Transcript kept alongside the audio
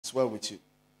It's well with you.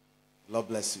 Lord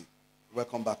bless you.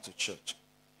 Welcome back to church.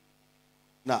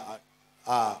 Now,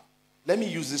 let me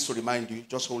use this to remind you.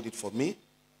 Just hold it for me.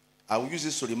 I will use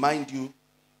this to remind you,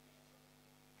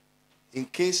 in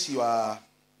case your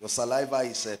saliva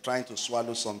is trying to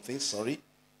swallow something. Sorry.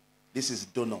 This is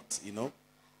donut, you know.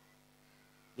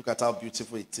 Look at how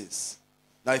beautiful it is.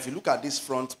 Now, if you look at this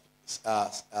front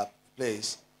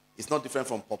place, it's not different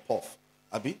from pop-off,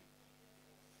 Abi,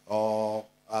 or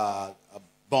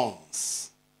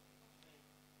buns,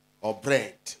 or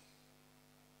bread.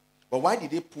 But why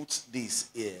did they put this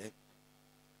here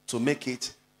to make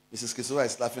it? Mrs. Kisora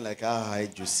is laughing like,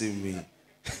 you see me.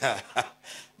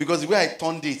 Because the way I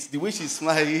turned it, the way she's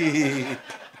smiling.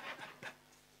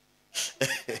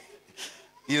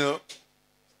 You know.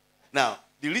 Now,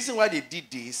 the reason why they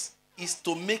did this is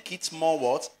to make it more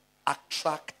what?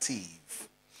 Attractive.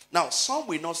 Now, some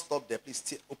will not stop there.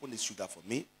 Please open this sugar for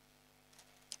me.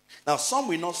 Now, some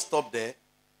will not stop there.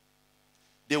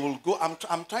 They will go.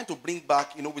 I'm trying to bring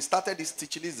back, you know, we started this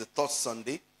teaching. This is the third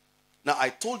Sunday. Now, I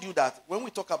told you that when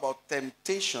we talk about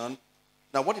temptation,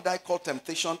 now what did I call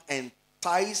temptation?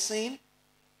 Enticing,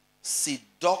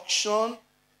 seduction,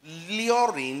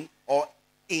 luring, or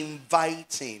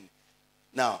inviting.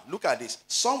 Now, look at this.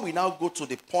 Some will now go to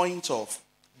the point of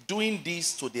doing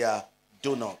this to their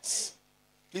donuts.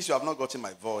 Please, you have not gotten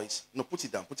my voice. No, put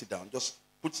it down, put it down. Just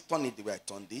turn it the way I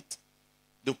turned it.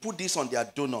 They put this on their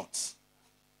donuts.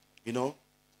 You know,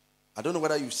 I don't know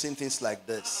whether you've seen things like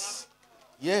this.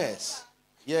 Yes,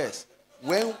 yes.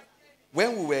 When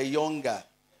we were younger,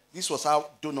 this was how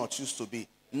donuts used to be.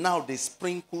 Now they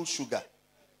sprinkle sugar.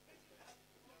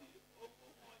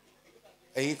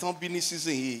 And in some business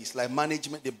here, it's like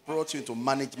management. They brought you into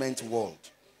management world.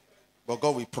 But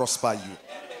God will prosper you.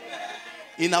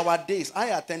 In our days, I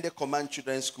attended Command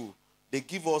Children's School. They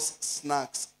give us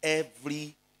snacks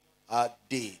every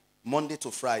day, Monday to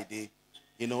Friday.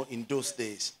 You know, in those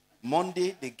days.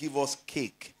 Monday, they give us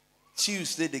cake.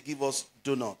 Tuesday, they give us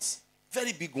donuts.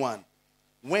 Very big one.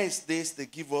 Wednesdays, they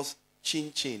give us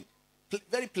chin-chin.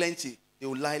 Very plenty. They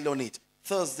will lie on it.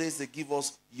 Thursdays, they give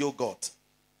us yogurt.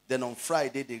 Then on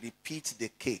Friday, they repeat the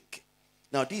cake.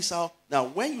 Now, this how. Now,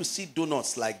 when you see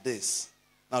donuts like this,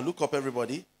 now look up,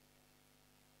 everybody.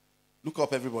 Look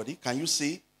up, everybody. Can you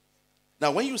see?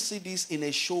 Now, when you see this in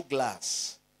a show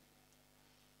glass,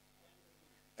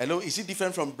 hello, is it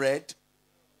different from bread?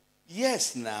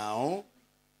 Yes, now.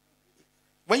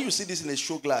 When you see this in a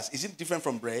show glass, is it different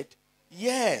from bread?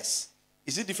 Yes.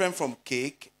 Is it different from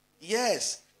cake?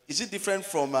 Yes. Is it different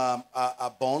from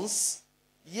buns?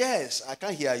 Yes. I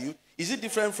can't hear you. Is it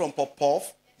different from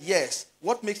pop-off? Yes.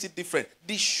 What makes it different?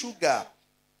 The sugar.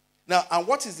 Now, and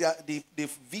what is the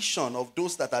vision of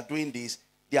those that are doing this?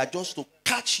 They are just to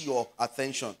catch your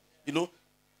attention. You know,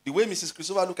 the way Mrs.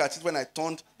 Christopher looked at it when I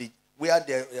turned where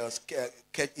there was,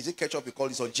 is it ketchup we call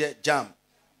it, or jam?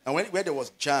 And where there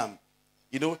was jam,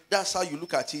 you know, that's how you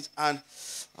look at it, and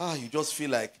you just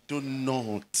feel like, do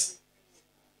not.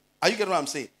 Are you getting what I'm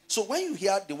saying? So when you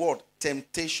hear the word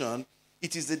temptation,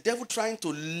 it is the devil trying to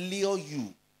lure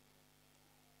you.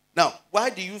 Now,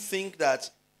 why do you think that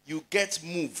you get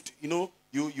moved? You know,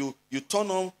 you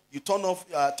turn on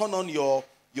your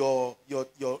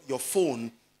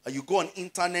phone, and you go on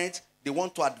internet. They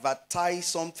want to advertise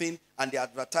something, and they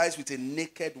advertise with a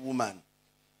naked woman.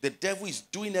 The devil is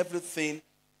doing everything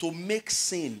to make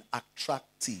sin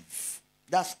attractive.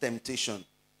 That's temptation.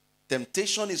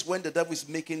 Temptation is when the devil is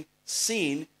making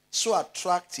sin so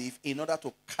attractive in order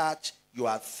to catch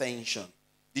your attention.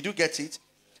 Did you get it?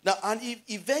 Now, and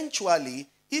eventually,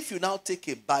 if you now take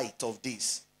a bite of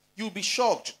this, you'll be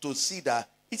shocked to see that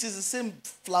it is the same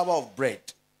flour of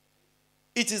bread.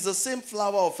 It is the same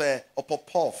flour of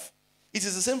pop-off. It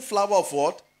is the same flour of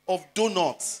what? Of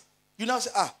donuts. You now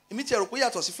say,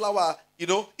 flour, you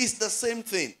know, it's the same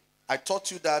thing. I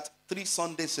taught you that 3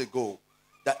 Sundays ago,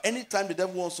 that anytime the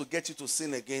devil wants to get you to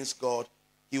sin against God,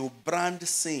 he will brand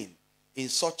sin in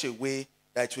such a way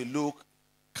that it will look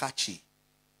catchy.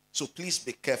 So please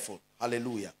be careful.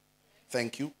 Hallelujah.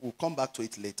 Thank you. We'll come back to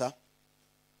it later.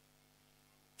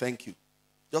 Thank you.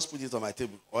 Just put it on my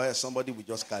table, or else somebody will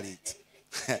just carry it.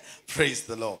 Praise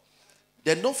the Lord.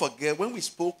 Then don't forget, when we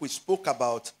spoke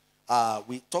about,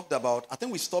 we talked about, I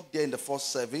think we stopped there in the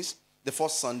first service, the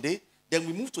first Sunday. Then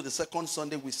we moved to the second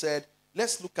Sunday. We said,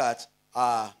 let's look at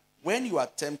when you are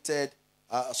tempted,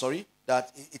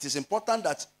 that it is important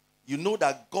that you know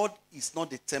that God is not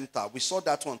the tempter. We saw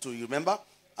that one too. You remember?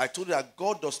 I told you that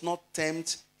God does not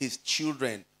tempt his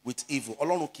children with evil.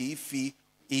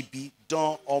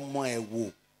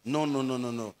 No.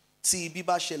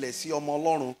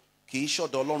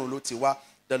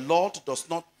 The Lord does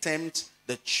not tempt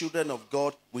the children of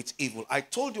God with evil. I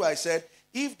told you, I said,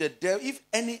 if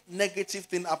any negative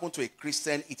thing happened to a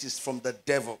Christian, it is from the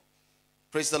devil.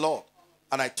 Praise the Lord.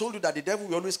 And I told you that the devil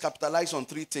will always capitalize on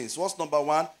three things. What's number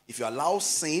one? If you allow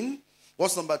sin.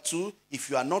 What's number two? If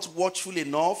you are not watchful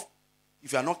enough,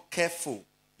 if you are not careful,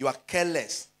 you are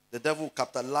careless, the devil will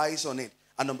capitalize on it.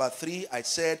 And number three, I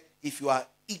said, if you are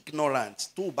ignorant,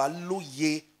 you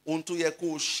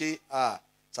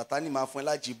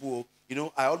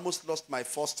know, I almost lost my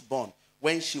firstborn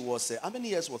when she was, how many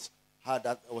years was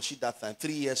she that time?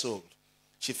 3 years old.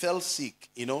 She fell sick,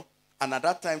 you know. And at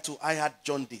that time too, I had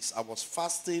jaundice. I was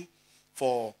fasting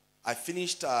I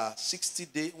finished 60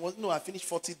 days. Well, no, I finished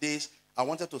 40 days. I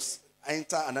wanted to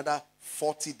enter another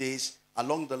 40 days.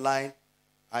 Along the line,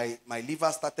 my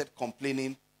liver started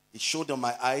complaining. It showed on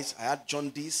my eyes. I had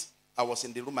jaundice. I was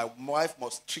in the room. My wife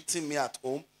was treating me at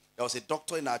home. There was a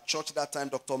doctor in our church that time,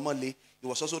 Dr. Molly. He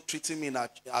was also treating me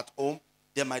at home.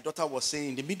 Then my daughter was saying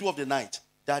in the middle of the night,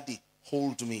 Daddy,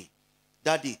 hold me.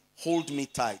 Daddy, hold me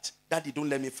tight. Daddy, don't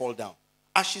let me fall down.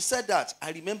 As she said that,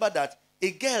 I remember that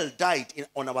a girl died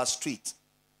on our street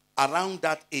around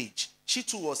that age. She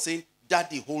too was saying,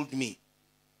 Daddy, hold me.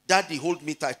 Daddy, hold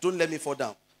me tight. Don't let me fall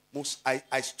down.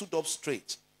 I stood up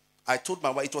straight. I told my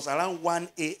wife, it was around 1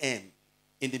 a.m.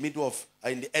 in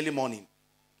the early morning.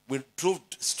 We drove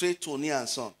straight to Oni and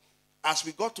Son. As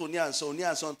we got to Oni and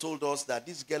Son told us that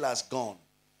this girl has gone.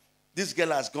 This girl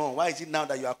has gone. Why is it now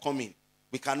that you are coming?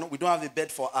 We don't have a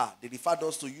bed for her. They referred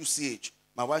us to UCH.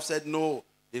 My wife said no.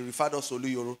 They referred us to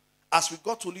Oluyoro. As we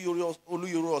got to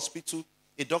Oluyoro Hospital,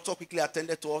 a doctor quickly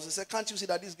attended to us. He said, can't you see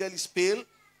that this girl is pale?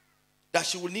 That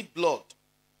she will need blood.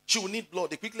 She will need blood.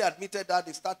 They quickly admitted that.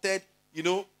 They started, you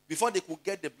know, before they could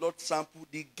get the blood sample,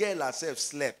 the girl herself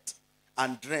slept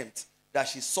and dreamt that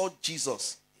she saw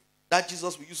Jesus. That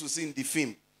Jesus we used to see in the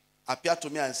film appeared to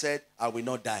me and said, I will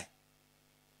not die.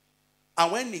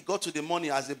 And when he got to the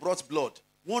morning, as they brought blood,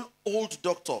 one old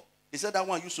doctor, he said that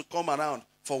one used to come around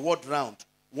for ward round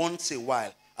once a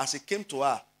while. As he came to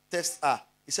her, test her,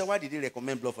 he said, why did he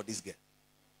recommend blood for this girl?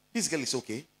 This girl is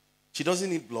okay. She doesn't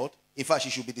need blood. In fact, she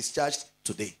should be discharged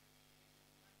today.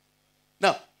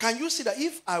 Now, can you see that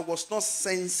if I was not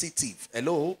sensitive,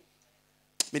 hello,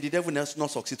 may the devil not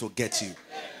succeed to get you.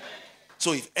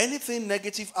 So if anything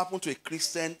negative happened to a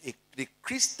Christian, the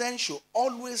Christian should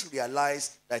always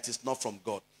realize that it is not from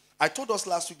God. I told us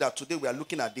last week that today we are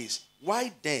looking at this.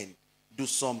 Why then do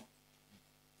some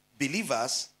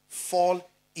believers fall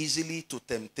easily to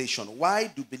temptation? Why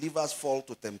do believers fall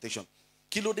to temptation?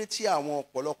 Kí ló dé tí àwọn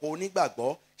ọ̀pọ̀lọpọ̀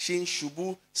onígbàgbọ́ ṣe ń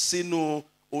ṣubú sínú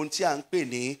ohun tí à ń pè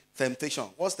ní temptation?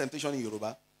 What's temptation in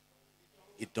Yoruba?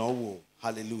 Ìdánwò.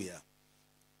 Hallelujah.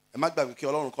 Ẹ má gbàgbé kí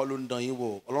Ọlọ́run kọ́ ló ń dán yín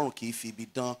wò. Ọlọ́run kì í fi ibi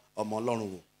dán ọmọ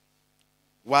Ọlọ́run wò.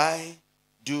 Why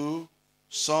do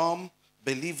some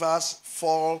believers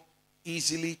fall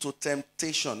easily to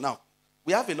temptation? Now,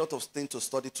 we have a lot of things to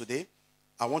study today.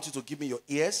 I want you to give me your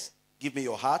ears, give me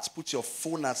your heart, put your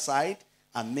phone aside,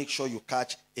 and make sure you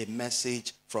catch a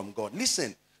message from God.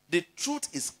 Listen, the truth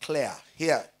is clear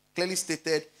here, clearly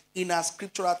stated in our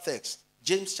scriptural text,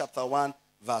 James chapter 1,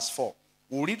 verse 4.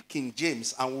 We'll read King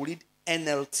James and we'll read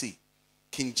NLT.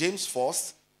 King James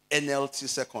first, NLT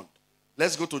second.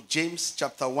 Let's go to James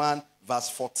chapter 1, verse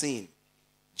 14.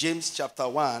 James chapter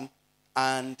 1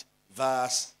 and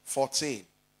verse 14.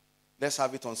 Let's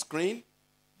have it on screen.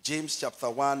 James chapter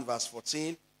 1, verse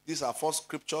 14. This is our first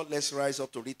scripture. Let's rise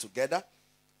up to read together.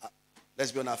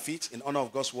 Let's be on our feet in honor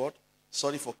of God's word.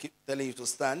 Sorry for keep telling you to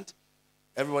stand.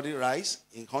 Everybody rise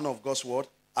in honor of God's word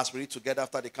as we read together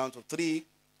after the count of 3.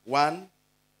 1,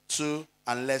 2,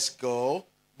 and let's go.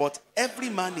 But every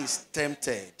man is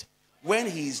tempted when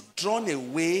he is drawn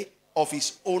away of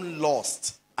his own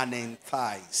lust and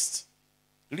enticed.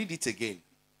 Read it again.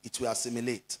 It will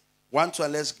assimilate. 1, 2,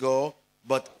 and let's go.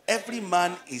 But every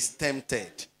man is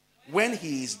tempted when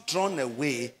he is drawn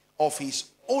away of his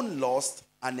own lust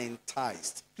and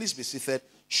enticed. Please be seated.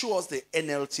 Show us the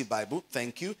NLT Bible.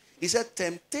 Thank you. He said,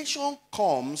 temptation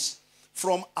comes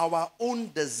from our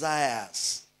own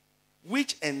desires,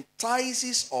 which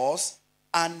entices us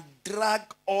and drag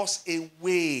us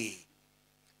away.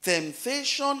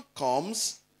 Temptation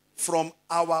comes from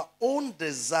our own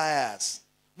desires,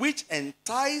 which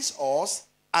entice us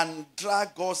and drag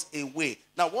us away.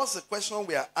 Now, what's the question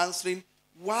we are answering?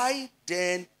 Why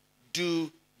then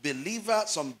do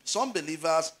believers, some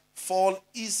believers fall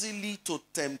easily to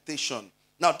temptation?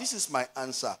 Now, this is my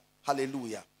answer.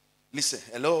 Hallelujah. Listen,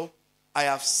 hello. I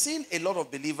have seen a lot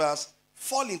of believers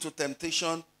fall into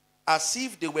temptation as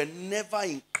if they were never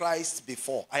in Christ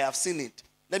before. I have seen it.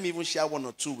 Let me even share one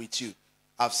or two with you.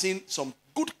 I've seen some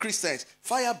good Christians,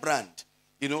 firebrand,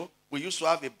 you know, We used to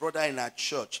have a brother in our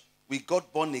church. We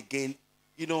got born again.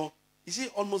 You know, is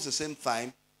it almost the same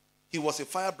time? He was a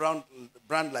firebrand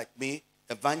like me,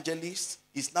 evangelist.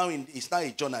 He's now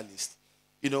a journalist.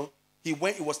 You know, he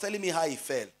was telling me how he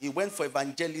felt. He went for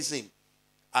evangelism,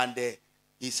 and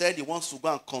he said he wants to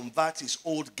go and convert his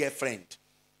old girlfriend.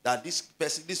 That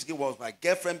this girl was my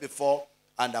girlfriend before,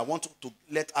 and I want to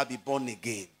let her be born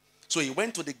again. So he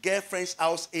went to the girlfriend's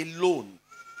house alone.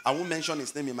 I won't mention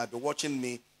his name. He might be watching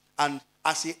me. And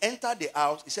as he entered the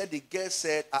house, he said the girl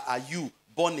said, "Are you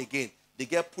born again?" The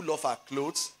girl pulled off her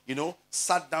clothes, you know,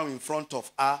 sat down in front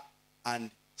of her, and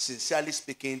sincerely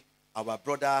speaking, our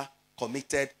brother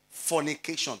committed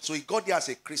fornication. So he got there as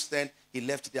a Christian, he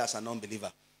left there as an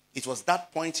unbeliever. It was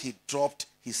that point he dropped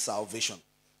his salvation.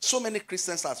 So many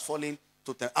Christians are falling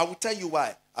to them. I will tell you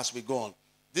why as we go on.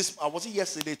 I was it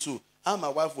yesterday too. I and my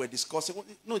wife were discussing.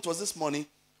 No, it was this morning.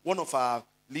 One of our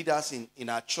leaders in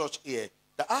our church here,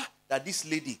 that this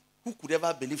lady, who could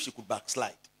ever believe she could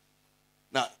backslide?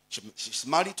 Now, she's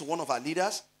married to one of our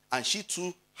leaders, and she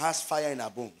too has fire in her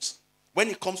bones. When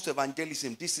it comes to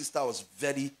evangelism, this sister was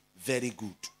very, very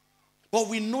good. But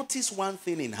we noticed one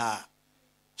thing in her.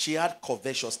 She had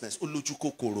covetousness.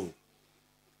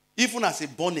 Even as a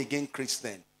born-again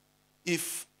Christian,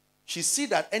 if she see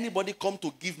that anybody come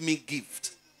to give me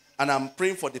gift, and I'm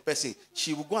praying for the person,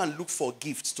 she will go and look for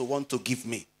gifts to want to give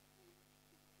me,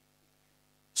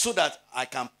 so that I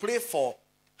can pray for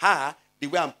her the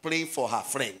way I'm praying for her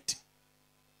friend.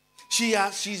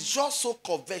 She's just so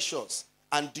covetous.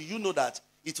 And do you know that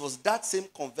it was that same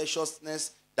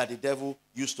covetousness that the devil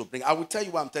used to bring? I will tell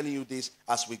you why I'm telling you this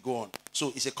as we go on.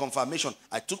 So it's a confirmation.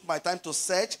 I took my time to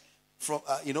search from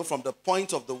the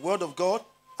point of the word of God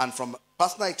and from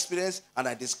personal experience, and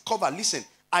I discovered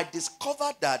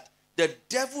that the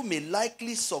devil may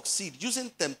likely succeed using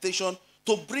temptation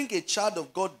to bring a child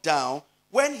of God down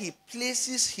when he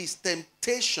places his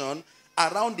temptation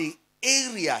around the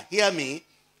area, hear me,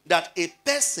 that a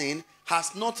person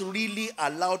has not really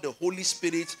allowed the Holy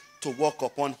Spirit to work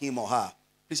upon him or her.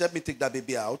 Please help me take that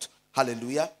baby out.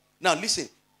 Hallelujah. Now listen.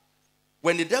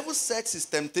 When the devil sets his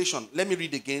temptation, let me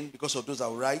read again because of those I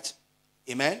will write.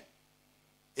 Amen.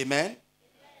 Amen.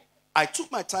 I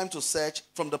took my time to search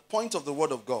from the point of the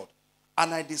word of God,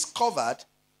 and I discovered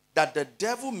that the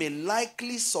devil may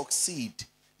likely succeed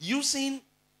using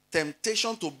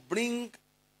temptation to bring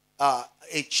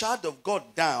a child of God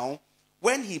down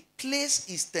when he places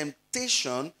his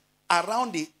temptation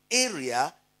around the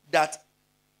area that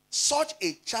such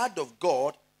a child of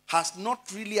God has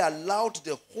not really allowed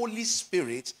the Holy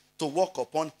Spirit to work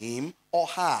upon him or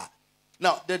her.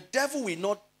 Now, the devil will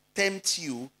not tempt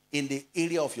you in the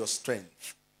area of your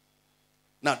strength.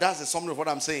 Now, that's the summary of what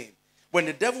I'm saying. When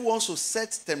the devil wants to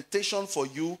set temptation for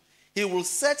you, he will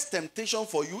set temptation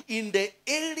for you in the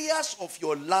areas of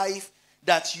your life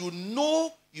that you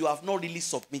know you have not really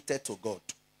submitted to God.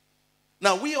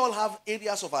 Now, we all have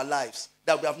areas of our lives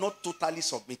that we have not totally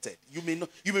submitted. You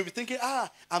may be thinking,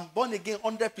 I'm born again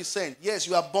 100%. Yes,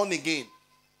 you are born again.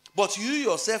 But you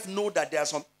yourself know that there are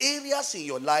some areas in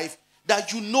your life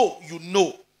that you know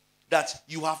that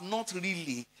you have not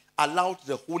really allowed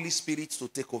the Holy Spirit to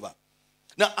take over.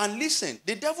 Now, and listen,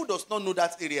 the devil does not know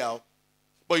that area.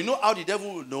 But you know how the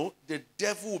devil will know? The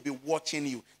devil will be watching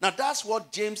you. Now, that's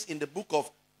what James in the book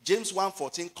of James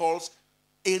 1:14 calls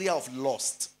area of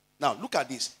lust. Now, look at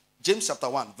this. James chapter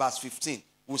 1, verse 15.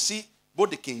 We'll see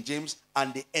both the King James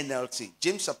and the NLT.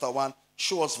 James chapter 1,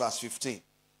 show us verse 15.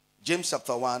 James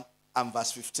chapter 1 and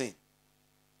verse 15.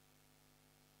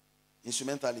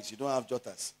 Instrumentalists, you don't have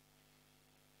jotters.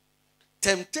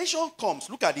 Temptation comes,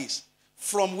 look at this.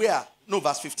 From where? No,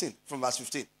 verse 15. From verse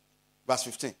 15. Verse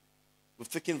 15. We've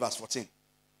taken verse 14.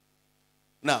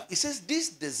 Now, it says, these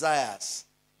desires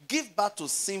give birth to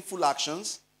sinful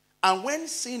actions, and when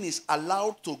sin is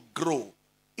allowed to grow,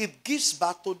 it gives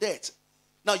birth to death.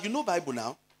 Now, you know Bible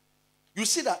now. You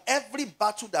see that every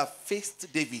battle that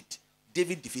faced David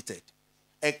defeated,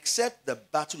 except the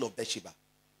battle of Bathsheba.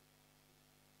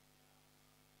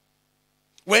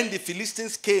 When the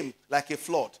Philistines came like a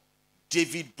flood,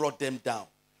 David brought them down.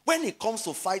 When it comes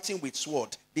to fighting with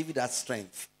sword, David has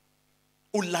strength.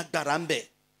 Ulagarambe.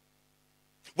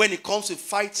 When it comes to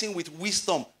fighting with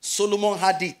wisdom, Solomon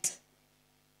had it.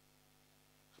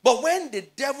 But when the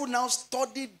devil now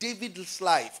studied David's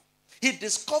life, he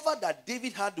discovered that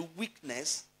David had a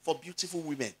weakness for beautiful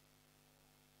women.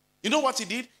 You know what he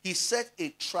did? He set a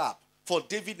trap for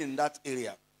David in that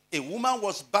area. A woman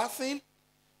was bathing.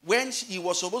 When he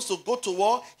was supposed to go to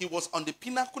war, he was on the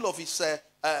pinnacle of his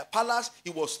palace.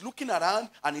 He was looking around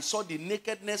and he saw the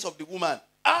nakedness of the woman.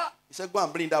 He said, go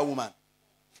and bring that woman.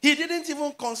 He didn't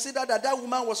even consider that that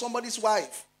woman was somebody's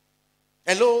wife.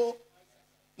 Hello?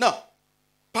 Now,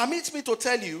 permit me to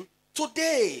tell you,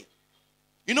 today,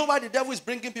 you know why the devil is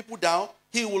bringing people down?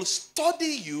 He will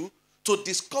study you to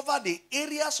discover the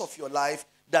areas of your life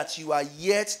that you are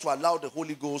yet to allow the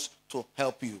Holy Ghost to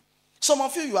help you. Some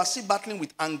of you are still battling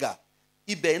with anger.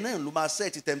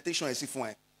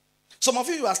 Some of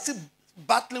you are still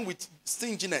battling with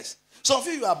stinginess. Some of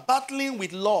you are battling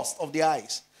with lust of the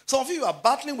eyes. Some of you are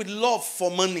battling with love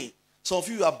for money. Some of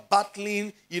you are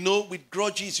battling, with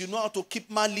grudges. You know how to keep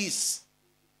malice.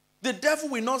 The devil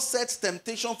will not set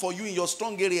temptation for you in your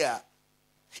strong area.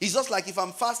 It's just like if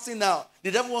I'm fasting now,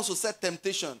 the devil wants to set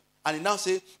temptation. And he now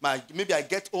say, maybe I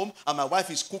get home and my wife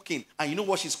is cooking. And you know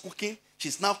what she's cooking?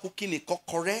 She's now cooking a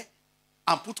kokore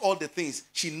and put all the things.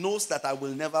 She knows that I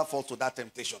will never fall to that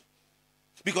temptation.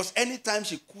 Because anytime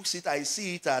she cooks it, I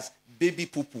see it as baby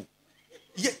poo-poo.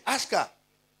 Yeah, ask her.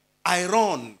 I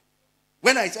run.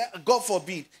 When I say, God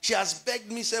forbid, she has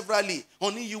begged me severally.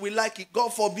 Honey, you will like it.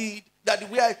 God forbid. That the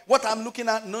way what I'm looking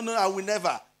at, no, I will never.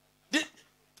 Are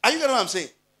you getting what I'm saying?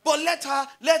 But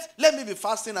let me be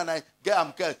fasting and and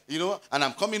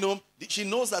I'm coming home. She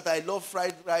knows that I love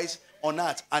fried rice on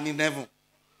earth and in heaven.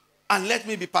 And let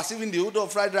me be perceiving the odor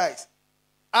of fried rice.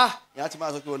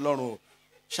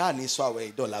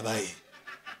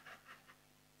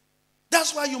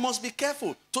 That's why you must be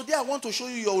careful. Today I want to show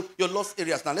you your lost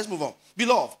areas. Now let's move on.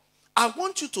 Beloved, I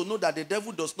want you to know that the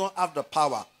devil does not have the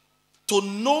power to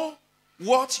know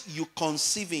what you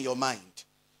conceive in your mind.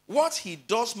 What he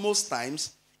does most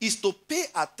times is to pay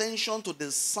attention to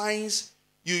the signs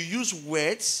you use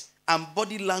words and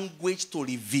body language to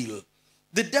reveal.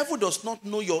 The devil does not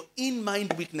know your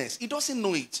in-mind weakness. He doesn't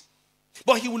know it.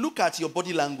 But he will look at your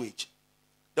body language.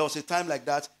 There was a time like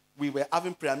that. We were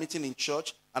having prayer meeting in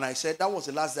church. And I said, that was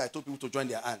the last day I told people to join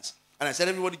their hands. And I said,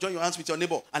 everybody join your hands with your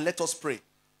neighbor and let us pray.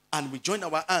 And we joined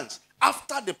our hands.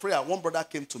 After the prayer, one brother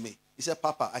came to me. He said,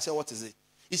 Papa. I said, what is it?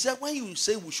 He said, when you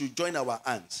say we should join our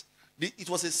hands, it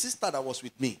was a sister that was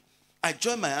with me. I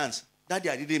joined my hands. Daddy,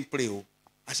 I didn't pray. Oh.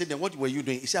 I said, then what were you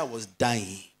doing? He said, I was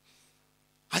dying.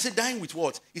 I said, dying with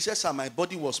what? He said, sir, my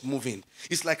body was moving.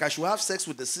 It's like I should have sex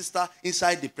with the sister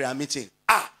inside the prayer meeting.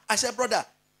 I said, brother,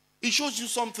 it shows you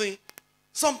something.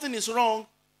 Something is wrong.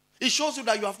 It shows you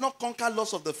that you have not conquered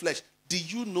loss of the flesh. Do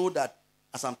you know that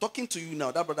as I'm talking to you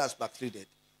now, that brother has backslided?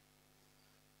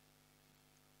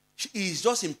 He is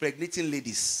just impregnating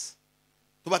ladies.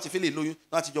 The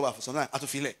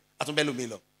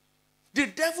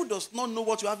devil does not know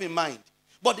what you have in mind.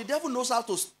 But the devil knows how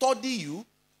to study you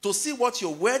to see what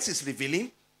your words is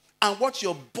revealing and what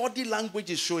your body language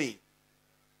is showing.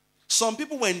 Some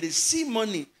people, when they see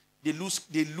money, they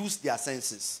lose their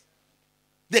senses.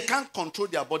 They can't control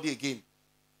their body again.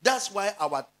 That's why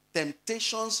our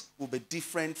temptations will be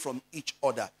different from each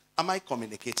other. Am I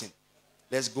communicating?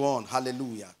 Let's go on.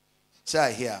 Hallelujah. Say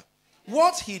I hear.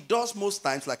 What he does most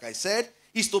times, like I said,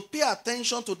 is to pay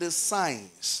attention to the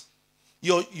signs.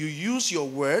 You use your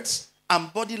words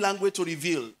and body language to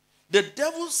reveal. The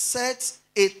devil sets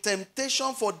a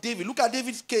temptation for David. Look at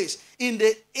David's case in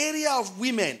the area of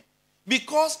women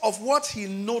because of what he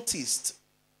noticed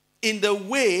in the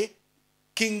way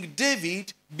King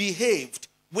David behaved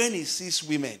when he sees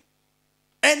women.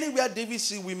 Anywhere David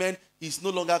sees women, he's no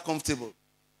longer comfortable.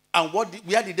 And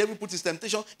where did David put his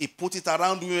temptation? He put it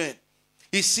around women.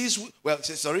 He sees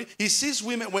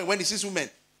women when he sees women.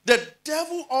 The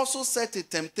devil also set a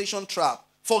temptation trap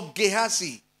for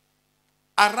Gehazi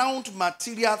around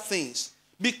material things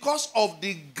because of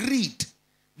the greed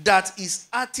that his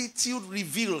attitude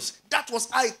reveals. That was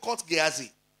how he caught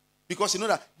Gehazi. Because you know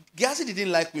that Gehazi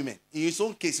didn't like women. In his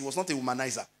own case, he was not a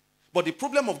womanizer. But the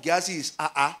problem of Gehazi is,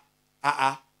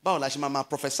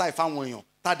 prophesy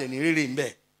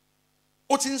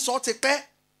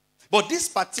but this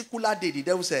particular day, the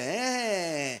devil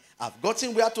said, I've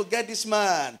gotten where to get this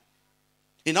man.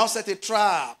 He now set a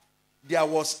trap. There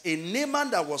was a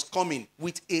Naaman that was coming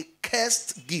with a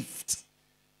cursed gift.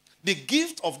 The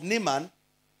gift of Naaman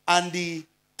and the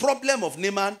problem of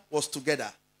Naaman was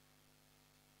together.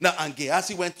 Now, and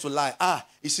Gehazi went to lie.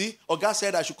 You see, Oga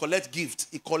said I should collect gift.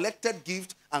 He collected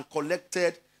gift and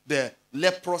collected the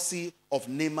leprosy of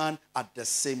Naaman at the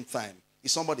same time.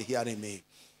 Is somebody hearing me?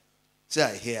 Say,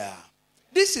 I hear.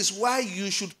 This is why you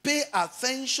should pay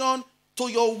attention to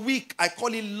your weak. I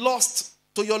call it lust,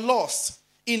 to your lust,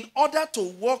 in order to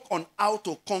work on how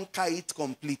to conquer it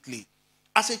completely.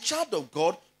 As a child of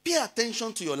God, pay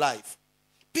attention to your life.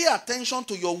 Pay attention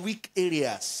to your weak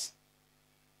areas.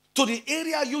 To the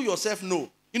area you yourself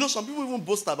know. You know, some people even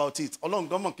boast about it.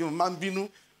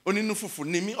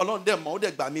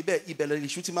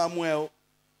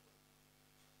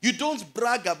 You don't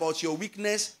brag about your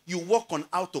weakness. You work on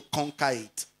how to conquer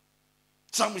it.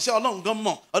 Some will say,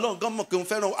 Papa,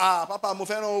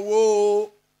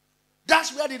 whoa.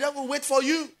 That's where the devil wait for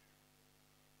you.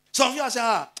 Some of you are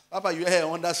saying, Papa, you here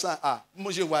understand?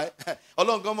 Why?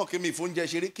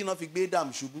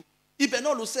 You better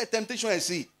not lose temptation and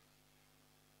see.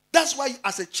 That's why,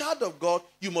 as a child of God,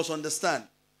 you must understand.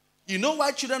 You know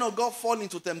why children of God fall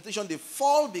into temptation? They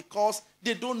fall because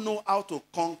they don't know how to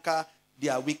conquer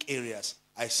their weak areas.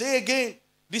 I say again,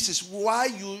 this is why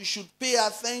you should pay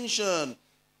attention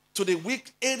to the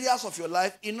weak areas of your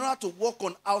life in order to work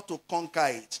on how to conquer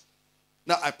it.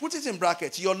 Now, I put it in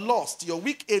brackets. Your lust, your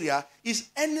weak area, is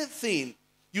anything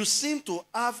you seem to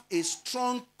have a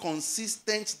strong,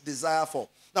 consistent desire for.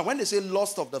 Now, when they say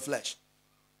lust of the flesh,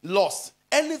 lust,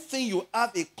 anything you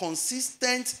have a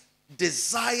consistent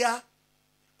desire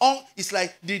on, it's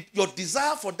like your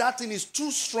desire for that thing is too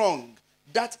strong.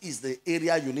 That is the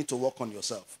area you need to work on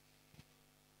yourself,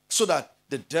 so that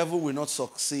the devil will not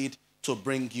succeed to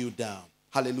bring you down.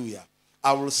 Hallelujah.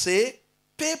 I will say,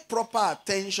 pay proper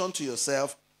attention to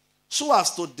yourself so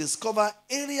as to discover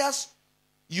areas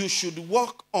you should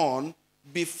work on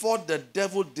before the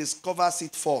devil discovers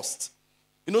it first.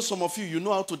 You know, some of you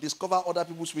know how to discover other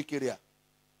people's weak area.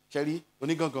 Cherry,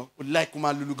 onigangan, like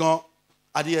kuma lulugan,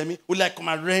 adiyemi, like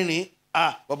kuma reni,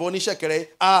 baba oni shekere,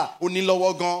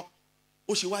 onilowo gan.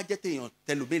 O se wa je teyan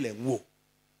telobele wo.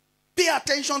 Pay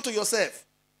attention to yourself.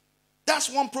 That's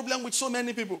one problem with so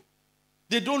many people.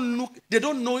 They don't know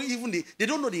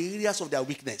the areas of their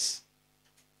weakness.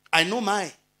 I know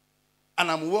mine,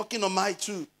 and I'm working on mine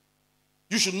too.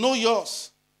 You should know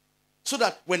yours, so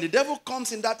that when the devil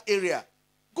comes in that area,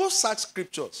 go search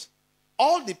scriptures.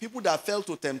 All the people that fell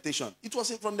to temptation, it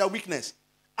was from their weakness.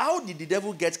 How did the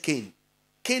devil get Cain?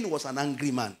 Cain was an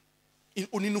angry man. In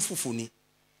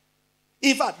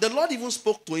fact, the Lord even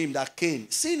spoke to him that Cain,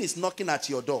 sin is knocking at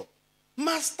your door.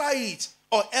 Master it,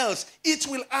 or else it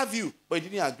will have you. But he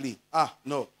didn't agree.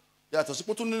 No. He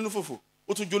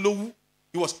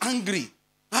was angry.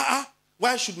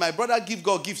 Why should my brother give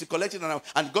God gifts, he collected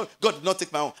and God did not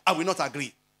take my own? I will not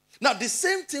agree. Now, the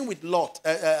same thing with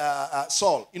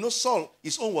Saul. You know, Saul,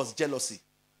 his own was jealousy.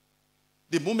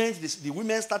 The moment the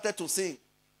women started to sing,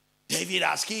 David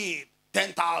has killed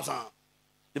 10,000.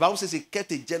 The Bible says he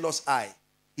kept a jealous eye.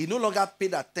 He no longer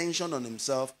paid attention on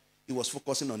himself. He was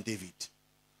focusing on David.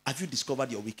 Have you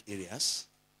discovered your weak areas?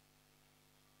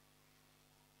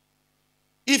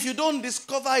 If you don't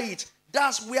discover it,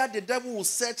 that's where the devil will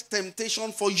set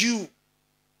temptation for you.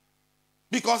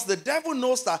 Because the devil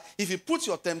knows that if he puts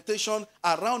your temptation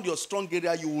around your strong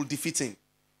area, you will defeat him.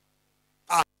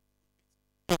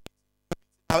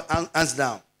 Hands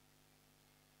down.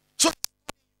 So,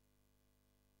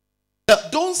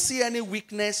 don't see any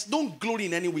weakness. Don't glory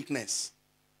in any weakness.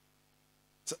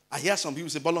 So, I hear some people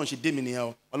say, but she did me,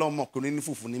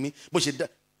 but she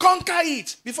conquer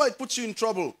it before it puts you in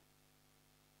trouble.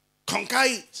 Conquer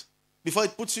it before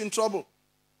it puts you in trouble.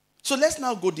 So let's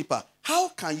now go deeper. How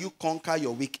can you conquer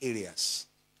your weak areas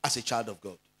as a child of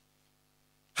God?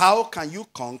 How can you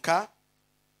conquer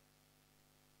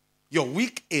your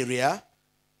weak area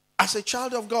as a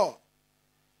child of God?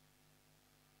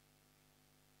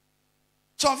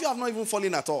 Some of you have not even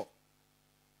fallen at all.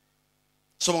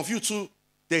 Some of you too,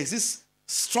 there is this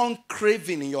strong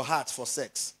craving in your heart for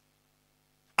sex.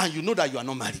 And you know that you are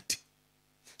not married.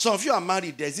 Some of you are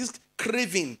married, there's this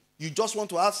craving. You just want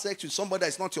to have sex with somebody that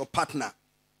is not your partner.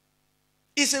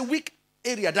 It's a weak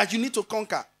area that you need to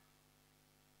conquer.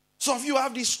 Some of you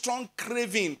have this strong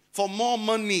craving for more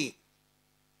money.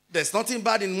 There's nothing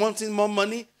bad in wanting more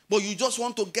money, but you just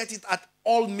want to get it at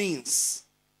all means.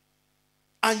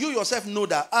 And you yourself know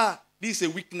that, this is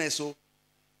a weakness, oh.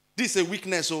 This is a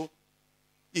weakness, oh.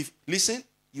 Listen,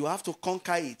 you have to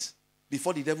conquer it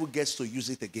before the devil gets to use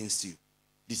it against you.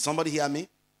 Did somebody hear me?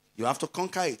 You have to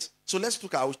conquer it. So let's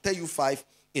look at, I will tell you 5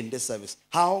 in this service.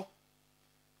 How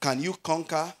can you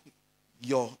conquer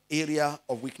your area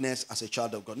of weakness as a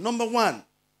child of God? Number 1,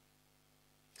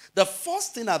 the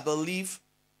first thing I believe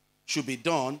should be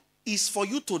done is for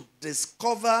you to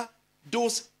discover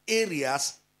those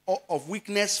areas of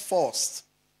weakness first.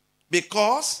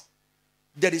 Because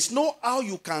there is no how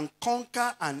you can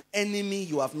conquer an enemy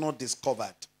you have not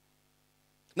discovered.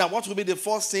 Now, what will be the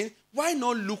first thing? Why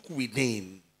not look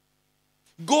within?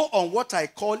 Go on what I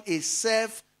call a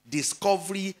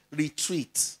self-discovery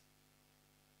retreat.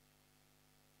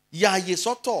 Yààyè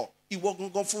sọ́tọ̀, ìwọ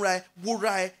gangan fúnra ẹ,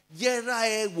 wúra ẹ, yẹra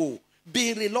ẹ wò,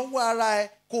 béèrè lọ́wọ́ ara ẹ,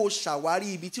 kó o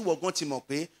ṣàwárí ibi tí ìwọ gan ti mọ̀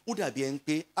pé ó dàbí ẹni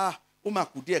pé ó mà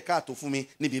kù díẹ̀ káàtó fún mi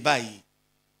níbi báyìí.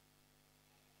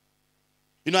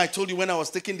 You know, I told you when I was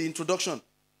taking the introduction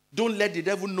Don't let the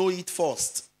devil know it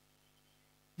first.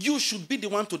 You should be the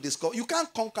one to discover. You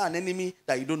can't conquer an enemy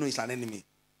that you don't know is an enemy.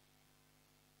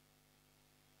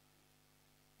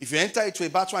 If you enter into a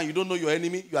battle and you don't know your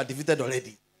enemy, you are defeated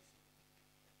already.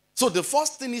 So the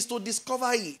first thing is to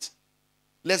discover it.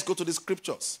 Let's go to the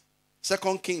scriptures.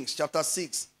 2 Kings chapter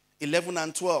 6, 11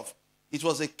 and 12. It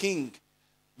was a king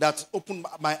that opened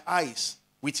my eyes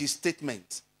with his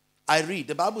statement. I read,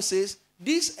 the Bible says,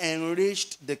 this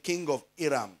enraged the king of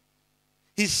Aram.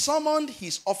 He summoned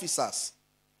his officers,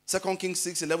 2 Kings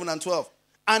 6, 11 and 12,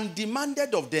 and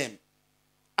demanded of them,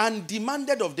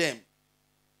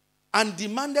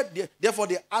 therefore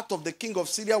the heart of the king of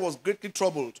Syria was greatly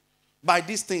troubled by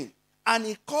this thing. And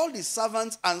he called his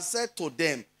servants and said to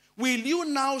them, will you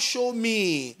not show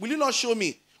me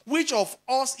which of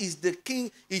us is the king,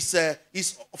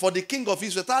 is for the king of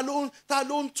Israel?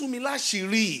 Talon to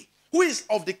me, who is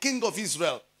of the king of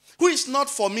Israel? Who is not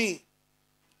for me?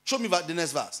 Show me the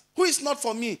next verse. Who is not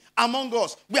for me among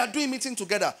us? We are doing meeting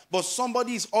together, but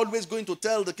somebody is always going to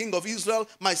tell the king of Israel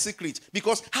my secret.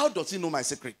 Because how does he know my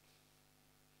secret?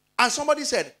 And somebody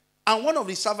said, and one of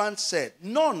the servants said,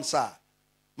 none, sir,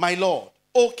 my lord,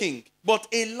 O king, but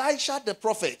Elisha the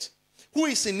prophet, who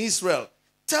is in Israel,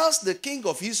 tells the king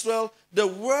of Israel the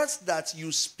words that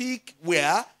you speak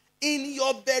where? In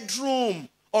your bedroom.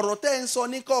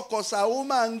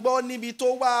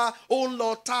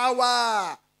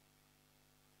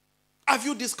 Have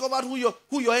you discovered who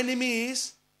your enemy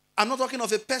is? I'm not talking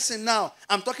of a person now.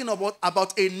 I'm talking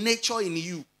about a nature in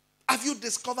you. Have you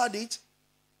discovered it?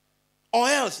 Or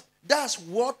else, that's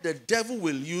what the devil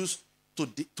will use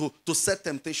to set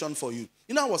temptation for you.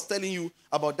 You know, I was telling you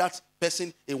about that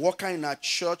person, a worker in our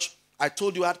church. I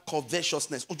told you had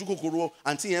covetousness.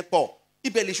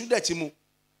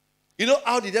 You know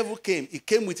how the devil came? He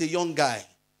came with a young guy.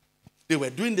 They were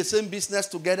doing the same business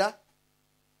together.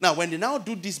 Now, when they now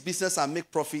do this business and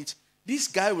make profit, this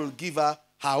guy will give her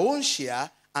own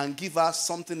share and give her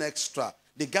something extra.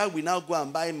 The guy will now go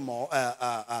and buy more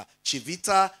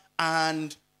chivita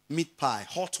and meat pie,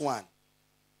 hot one.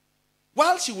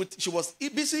 While she was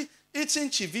busy eating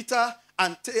chivita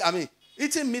and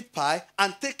eating meat pie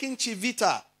and taking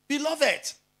chivita.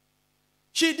 Beloved,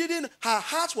 her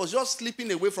heart was just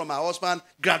slipping away from her husband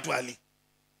gradually.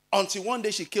 Until one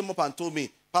day she came up and told me,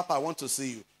 Papa, I want to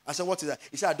see you. I said, what is that?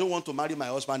 He said, I don't want to marry my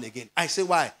husband again. I said,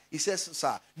 why? He says,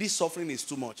 sir, this suffering is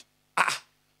too much.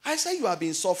 I said, you have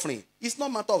been suffering. It's not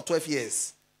a matter of 12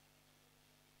 years.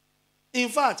 In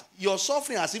fact, your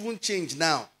suffering has even changed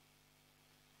now.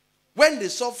 When the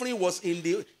suffering was in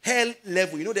the hell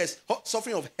level, you know there's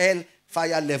suffering of hell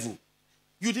fire level.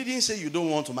 You didn't say you don't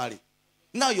want to marry.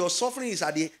 Now your suffering is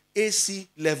at the AC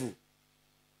level.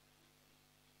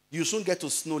 You soon get to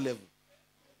snow level.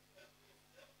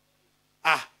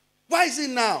 Why is it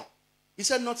now? He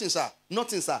said, nothing, sir.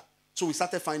 Nothing, sir. So we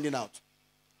started finding out.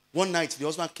 One night, the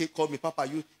husband called me, Papa, are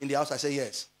you in the house? I said,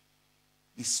 yes.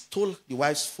 He stole the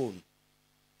wife's phone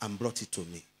and brought it to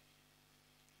me.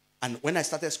 And when I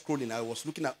started scrolling, I was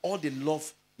looking at all the love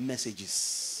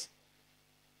messages.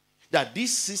 That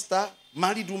this sister,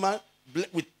 married woman,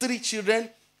 with 3 children,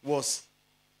 was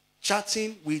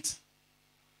chatting with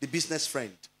the business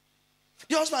friend.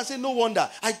 The husband said, no wonder.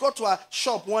 I got to her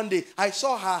shop one day. I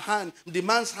saw her hand, the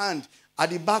man's hand,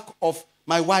 at the back of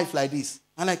my wife like this.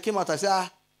 And I came out, I said,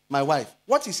 my wife,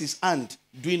 what is his hand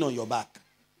doing on your back?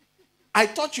 I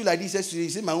taught you like this yesterday. He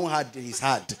said, my own hand is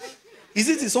hard. Is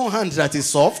it his own hand that is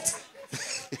soft?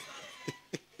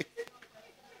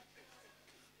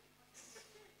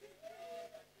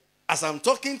 As I'm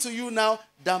talking to you now,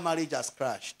 that marriage has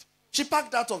crashed. She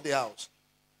packed out of the house.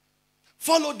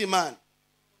 Followed the man.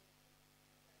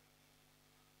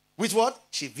 With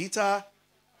what? Chivita,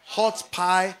 hot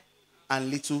pie,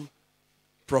 and little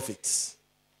profits.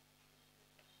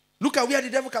 Look at where the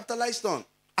devil capitalized on.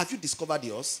 Have you discovered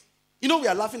yours? You know, we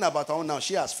are laughing about her own now.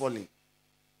 She has fallen.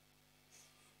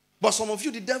 But some of you,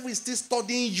 the devil is still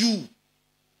studying you.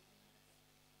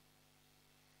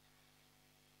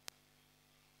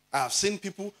 I have seen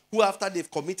people who, after they've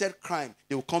committed crime,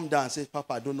 they will come down and say,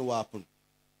 Papa, I don't know what happened.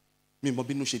 Me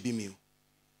mobinu should be me.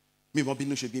 Me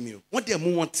mobinu should be me. What they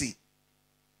want to?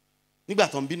 Nígbà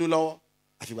tó ń bínú lọ́wọ́,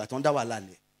 àfìgbà tó ń dá wàhálà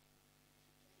lẹ̀.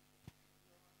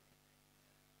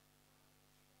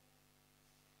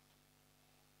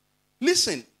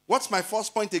 Listen, what's my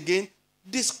first point again?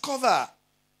 Discover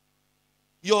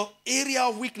your area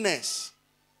of weakness.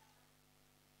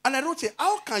 And I wrote here,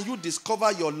 how can you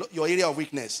discover your area of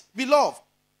weakness? Beloved,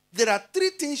 there are 3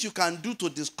 things you can do to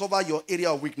discover your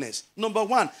area of weakness. Number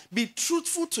 1, be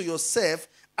truthful to yourself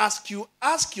as you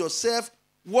ask yourself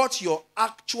what your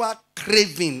actual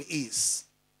craving is.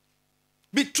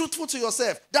 Be truthful to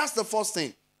yourself. That's the first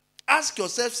thing. Ask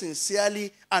yourself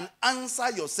sincerely and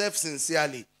answer yourself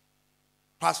sincerely.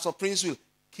 Pastor Princewill,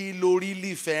 kí ló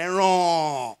really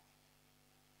fẹ́ràn?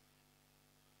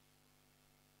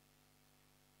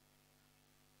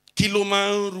 Kí ló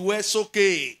máa ń ru ẹ́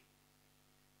sókè?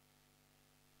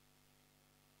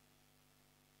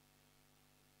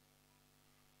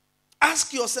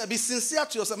 Ask yourself, be sincere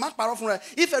to yourself.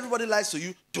 If everybody lies to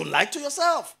you, don't lie to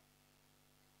yourself.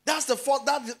 That's the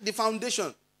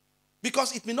foundation.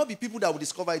 Because it may not be people that will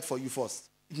discover it for you first.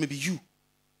 It may be you.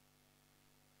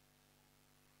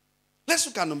 Let's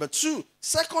look at number 2.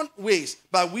 Second ways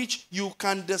by which you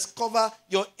can discover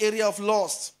your area of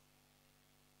lust.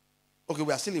 Okay,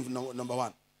 we are still in number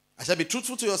 1. I said be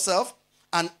truthful to yourself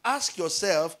and ask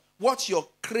yourself what you're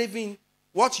craving,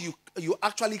 what you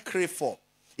actually crave for.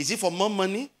 Is it for more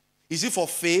money? Is it for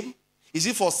fame? Is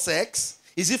it for sex?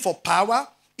 Is it for power?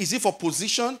 Is it for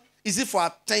position? Is it for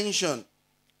attention?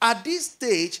 At this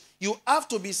stage, you have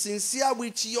to be sincere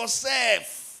with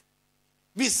yourself.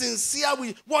 Be sincere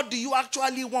with what do you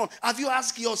actually want. Have you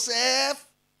asked yourself?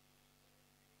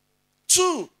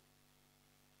 2,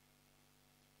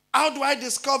 how do I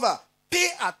discover? Pay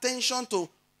attention to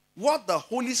what the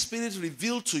Holy Spirit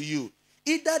revealed to you,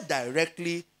 either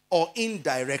directly or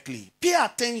indirectly. Pay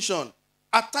attention.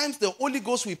 At times, the Holy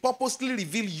Ghost will purposely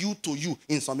reveal you to you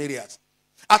in some areas.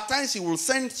 At times, he will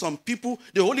send some people.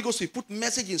 The Holy Ghost will put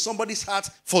message in somebody's heart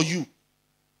for you.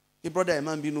 Hey, brother, a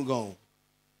man binu gone.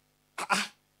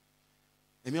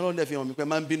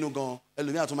 Man binu gone.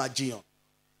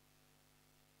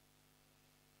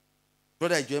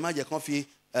 Brother, you imagine coffee.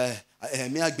 Pay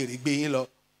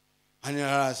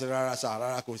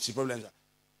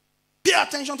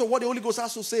attention to what the Holy Ghost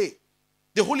has to say.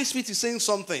 The Holy Spirit is saying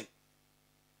something.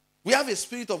 We have a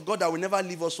Spirit of God that will never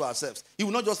leave us to ourselves. He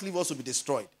will not just leave us to be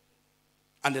destroyed.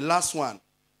 And the last one.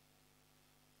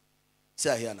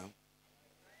 Say here now.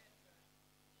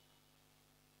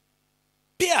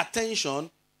 Pay attention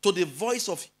to the voice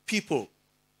of people.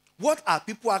 What are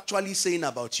people actually saying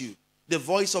about you? The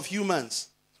voice of humans.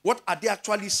 What are they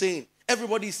actually saying?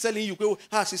 Everybody is telling you,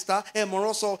 sister,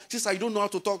 Moroso, sister, you don't know how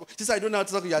to talk. Sister, you don't know how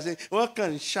to talk. You are saying, what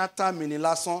can shatter mini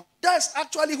lesson? That's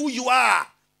actually who you are.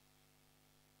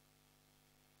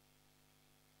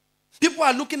 People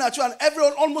are looking at you, and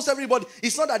almost everybody,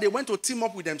 it's not that they went to team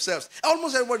up with themselves.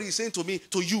 Almost everybody is saying to me,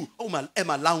 to you, oh, my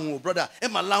Emma Laun, brother,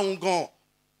 Emma Laun gone.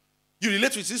 You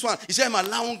relate with this one, he said, Emma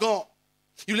Laun gone.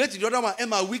 You relate to the other one,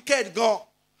 Emma Wicked gone.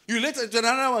 You relate to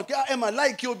another one, Emma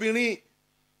Like You Bini.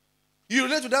 You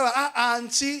relate to that one,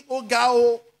 Auntie, oh,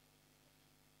 Gao.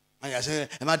 And you say,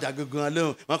 Emma Dagogon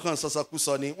alone, one can so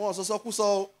kusoni, one so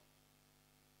kuso.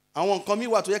 I want come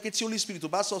here to get the Holy Spirit to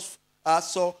bass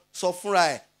so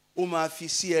fry. It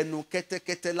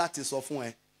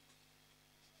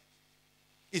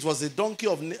was the donkey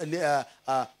of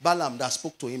Balaam that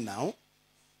spoke to him now.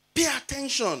 Pay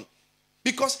attention.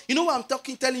 Because you know why I'm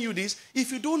telling you this?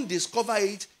 If you don't discover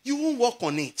it, you won't work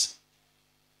on it.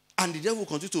 And the devil will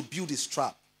continue to build this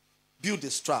trap. Build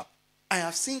this trap. I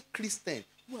have seen Christians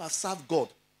who have served God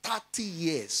 30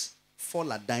 years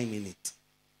fall a dime in it.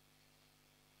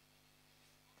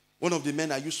 One of the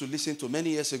men I used to listen to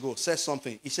many years ago said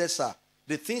something. He said, sir,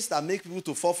 the things that make people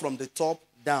to fall from the top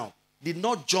down did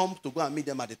not jump to go and meet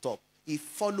them at the top. He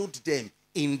followed them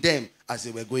in them as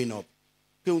they were going up.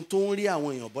 Do you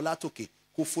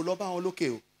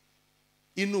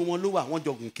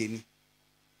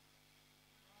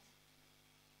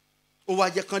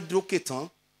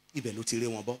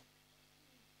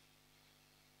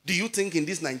think in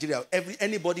this Nigeria,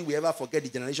 anybody will ever forget the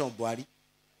generation of Buhari?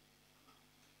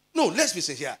 No, let's be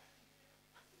sincere.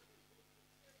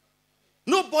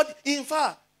 Nobody, in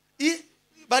fact,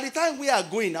 by the time we are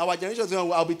going, our generation,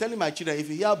 I'll be telling my children, if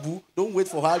you hear boo, don't wait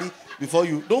for Harry before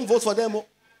you, don't vote for them.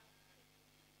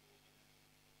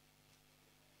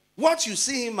 What you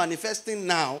see him manifesting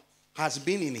now has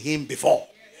been in him before.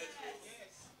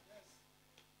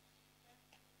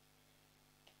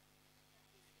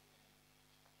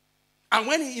 And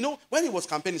when he was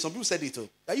campaigning, some people said it too,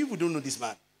 that you people don't know this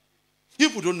man. You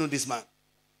people don't know this man.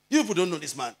 You people don't know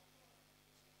this man.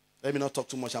 Let me not talk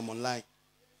too much. I'm online.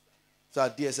 So our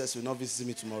DSS will not visit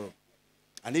me tomorrow.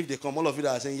 And if they come, all of you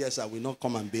that are saying yes, I will not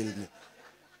come and bail me.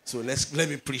 So let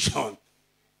me preach on.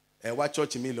 What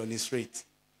church in Milan is straight.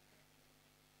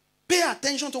 Pay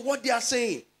attention to what they are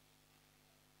saying.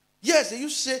 Yes, they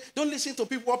used to say, don't listen to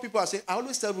what people are saying. I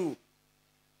always tell you,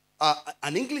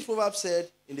 an English proverb said,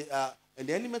 in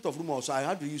the element of rumor, so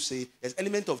how do you say, there's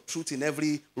element of truth in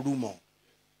every rumor.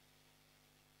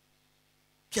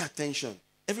 Pay attention.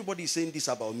 Everybody is saying this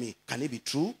about me. Can it be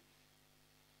true?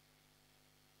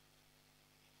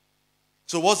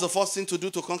 So what's the first thing to do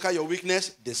to conquer your weakness?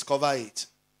 Discover it.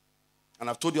 And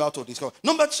I've told you how to discover.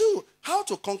 Number 2, how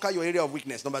to conquer your area of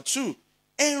weakness. Number 2,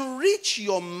 enrich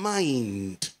your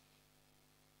mind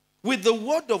with the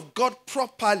word of God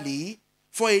properly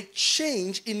for a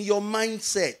change in your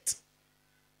mindset.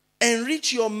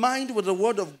 Enrich your mind with the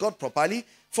word of God properly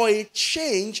for a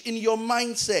change in your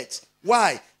mindset.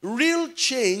 Why? Real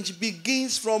change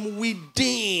begins from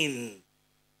within.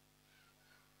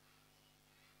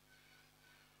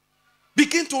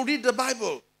 Begin to read the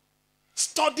Bible.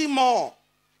 Study more.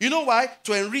 You know why?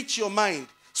 To enrich your mind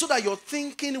so that your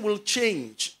thinking will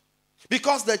change.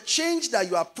 Because the change that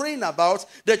you are praying about,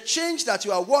 the change that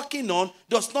you are working on,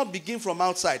 does not begin from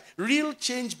outside. Real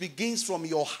change begins from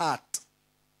your heart.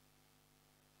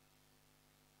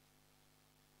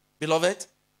 Beloved,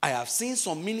 I have seen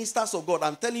some ministers of God,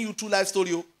 I'm telling you true life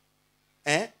story,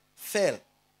 fell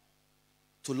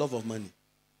to love of money.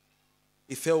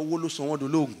 He fell someone to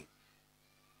logo.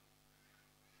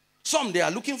 Some, they are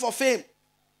looking for fame.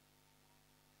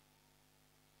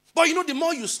 But you know, the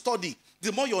more you study,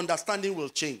 the more your understanding will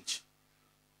change.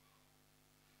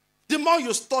 The more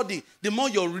you study, the more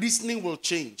your reasoning will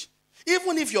change.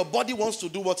 Even if your body wants to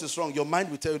do what is wrong, your mind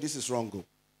will tell you this is wrong. Go.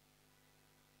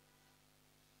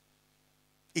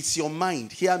 It's your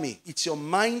mind. Hear me. It's your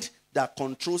mind that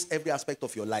controls every aspect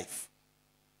of your life.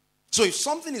 So if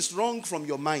something is wrong from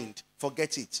your mind,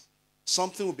 forget it.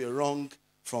 Something will be wrong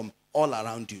from all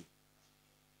around you.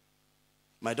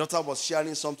 My daughter was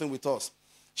sharing something with us.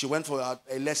 She went for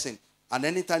a lesson. And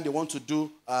anytime they want to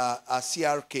do a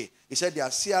CRK, he said their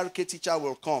CRK teacher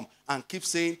will come and keep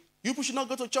saying, you people should not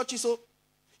go to churches, so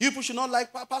you people should not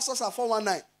like pastors are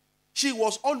 419. She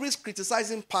was always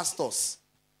criticizing pastors.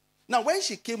 Now, when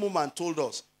she came home and told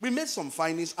us, we made some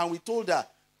findings and we told her,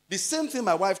 the same thing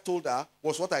my wife told her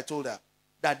was what I told her,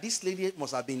 that this lady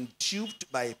must have been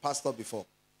duped by a pastor before.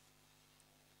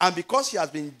 And because she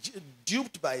has been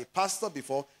duped by a pastor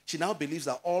before, she now believes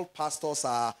that all pastors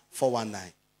are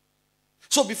 419.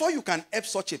 So before you can help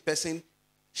such a person,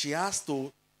 she has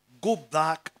to go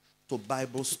back to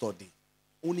Bible study.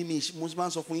 Only me, most man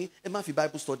of me,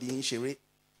 Bible study in Shere.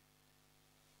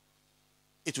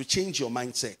 It will change your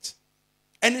mindset.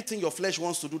 Anything your flesh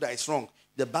wants to do that is wrong,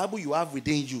 the Bible you have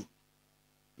within you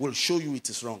will show you it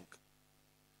is wrong.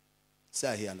 Say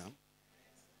I hear now.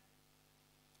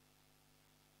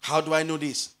 How do I know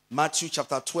this? Matthew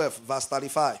chapter 12, verse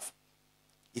 35.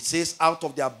 It says, out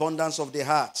of the abundance of the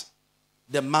heart,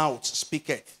 the mouth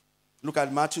speaketh. Look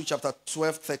at Matthew chapter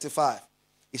 12, 35.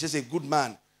 It says, a good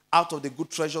man, out of the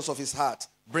good treasures of his heart,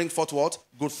 bring forth what?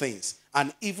 Good things.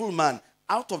 An evil man,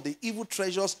 out of the evil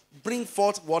treasures, bring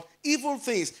forth what? Evil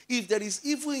things. If there is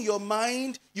evil in your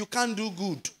mind, you can't do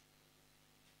good.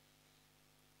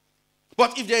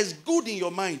 But if there is good in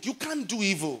your mind, you can't do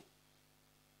evil.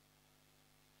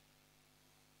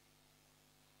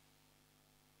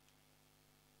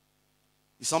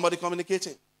 Is somebody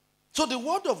communicating? So the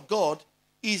word of God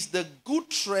is the good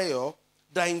trail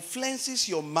that influences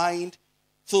your mind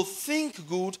to think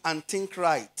good and think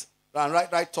right. And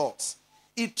right thoughts.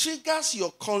 It triggers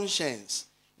your conscience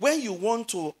when you want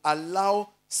to allow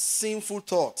sinful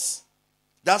thoughts.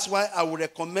 That's why I would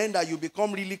recommend that you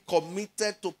become really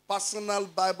committed to personal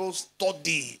Bible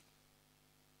study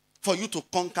for you to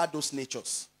conquer those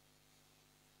natures.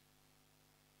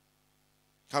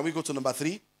 Can we go to number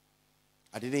 3?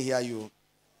 I didn't hear you.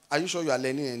 Are you sure you are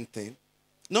learning anything?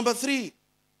 Number 3.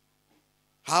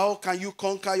 How can you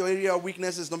conquer your area of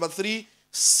weaknesses? Number 3,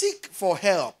 seek for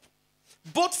help,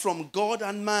 both from God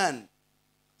and man.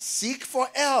 Seek for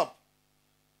help.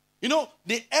 You know,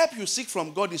 the help you seek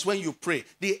from God is when you pray.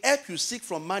 The help you seek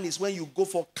from man is when you go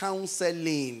for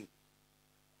counseling.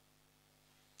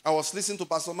 I was listening to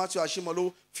Pastor Matthew Ashimolo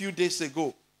a few days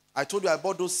ago. I told you I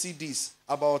bought those CDs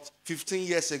about 15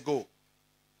 years ago.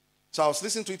 So I was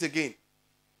listening to it again.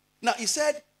 Now, he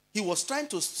said he was trying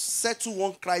to settle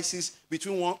one crisis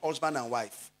between one husband and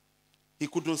wife. He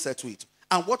couldn't settle it.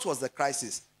 And what was the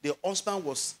crisis? The husband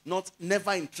was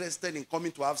never interested in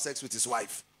coming to have sex with his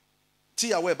wife.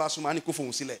 It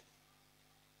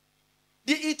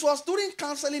was during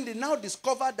counseling they now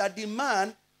discovered that the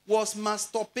man was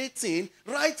masturbating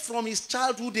right from his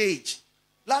childhood age.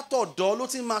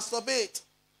 Masturbate.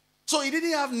 So he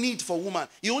didn't have need for woman.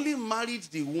 He only married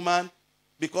the woman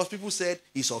because people said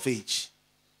he's of age.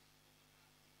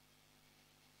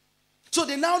 So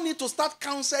they now need to start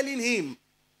counseling him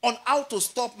on how to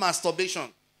stop masturbation.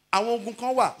 There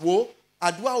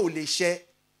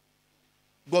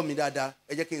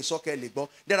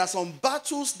are some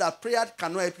battles that prayer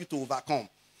cannot help you to overcome.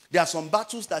 There are some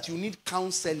battles that you need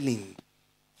counseling.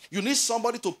 You need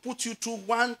somebody to put you through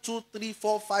 1, 2, 3,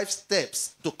 4, 5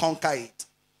 steps to conquer it.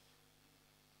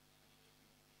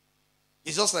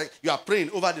 It's just like you are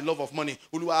praying over the love of money.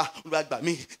 Olúwa gbà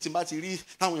mí tí n bá ti rí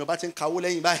táwọn èèyàn bá ti ń kawó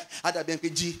lẹ́yìn báyìí á dàbí ẹni pé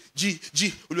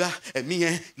jí Olúwa ẹ̀mí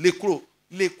yẹn lé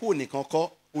kúrò nìkan kọ́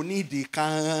onídìí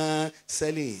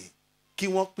counseling kí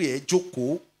wọ́n pè ẹ́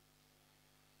jókòó.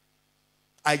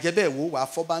 Àìjẹ́ bẹ́ẹ̀ wo wàá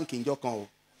fọ́ báǹkì ìjọ kan o.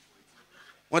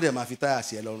 Wọ́n dẹ̀ máa fi táyà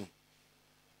sí ẹ lọ́rùn.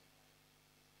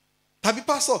 Tàbí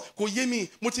pásọ̀ kò yé mi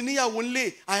mo ti níyàwó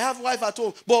ńlé I have wife at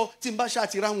home but tí n bá ṣáà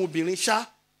ti ráwọn obìnrin ṣá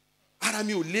ara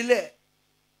mi ò lélẹ̀.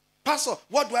 Pastor,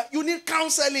 what do you need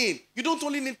counseling. You don't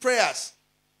only need prayers.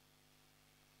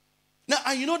 Now,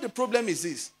 and you know the problem is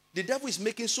this. The devil is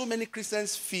making so many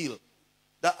Christians feel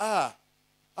that,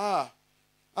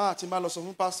 Timba lots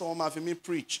of pastor on my me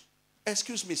preach.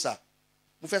 Excuse me, sir.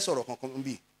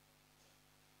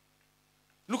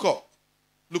 Look up.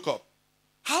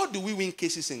 How do we win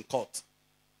cases in court?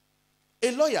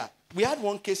 A lawyer, we had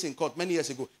one case in court many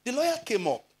years ago. The lawyer came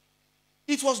up.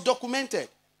 It was documented.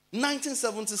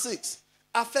 1976,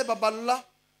 Afolabi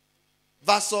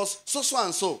versus so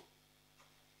and so.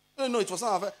 No, it was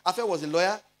not Afe. Afe was a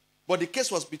lawyer, but the case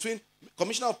was between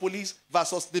Commissioner of Police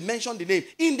versus, they mentioned the name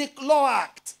in the Law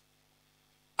Act.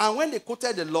 And when they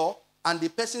quoted the law and the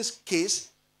person's case,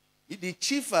 the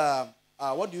chief,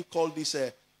 what do you call this?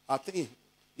 I think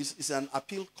it's an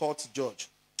appeal court judge.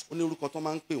 The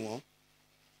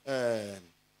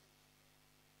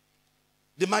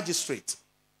magistrate.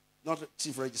 Not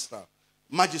chief registrar,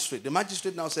 magistrate. The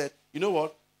magistrate now said, you know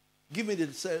what? Give me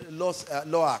the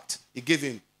law act. He gave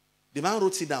him. The man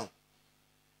wrote it down.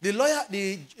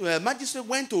 The magistrate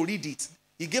went to read it.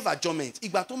 He gave adjournment.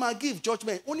 Igbatoma gave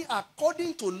judgment only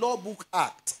according to Law Book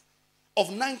Act of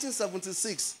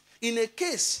 1976 in a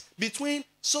case between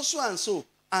so and so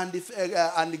and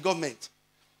the government.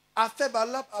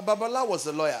 Afolabi was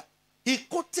a lawyer. He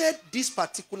quoted this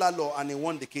particular law and he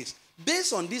won the case.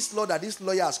 Based on this law that this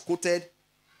lawyer has quoted,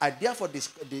 I therefore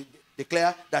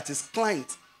declare that his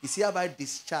client is hereby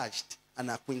discharged and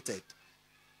acquitted.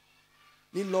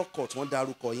 Ní law court wọ́n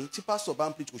dárúkọ yín tí pastor bá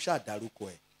ń preach kò ṣáà dárúkọ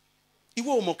ẹ̀.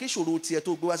 Ìwọ ò mọ̀ kí ìṣòro tiẹ̀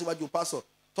tó gbé wá síwájú pastor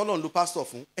tọ́lọ́ ń lo pastor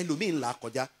fún ẹlòmíì ńlá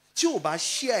kọjá tí ò bá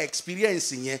share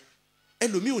experience yẹn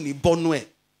ẹlòmíì ò ní bọ́nú ẹ̀.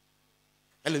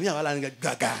 Ẹlòmíì àwọn aláǹgá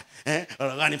gàgà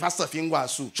ọ̀rọ̀ wa ni pastor fi ń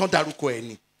wàásù ṣọ́ dárúkọ ẹ̀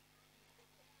ni.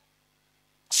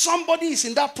 Somebody is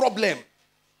in that problem.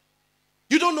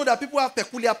 You don't know that people have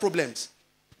peculiar problems.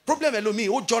 Problem elomi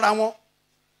o jọra wọn.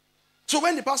 So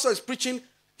when the pastor is preaching,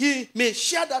 he may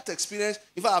share that experience.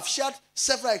 In fact, I've shared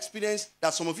several experiences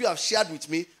that some of you have shared with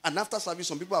me, and after service,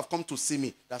 some people have come to see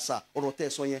me. That's ọ̀rọ̀ tẹ́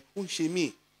sọ yẹn, ó ń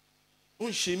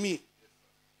ṣe mí.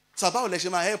 Sábà ò lè ṣe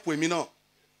máa help èmi náà.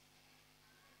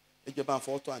 Ẹ jẹ́ bá ń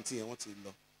fọ́ tó àǹtí yẹn wọ́n ti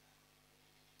lọ.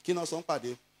 Kí náà sọ ń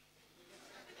pàdé?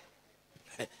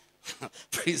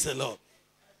 Praise the Lord.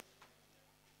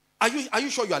 Are you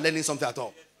sure you are learning something at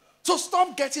all? So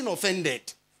stop getting offended.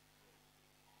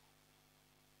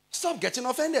 Stop getting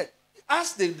offended.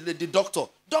 Ask the doctor.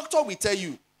 Doctor will tell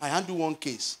you, I handle one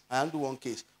case.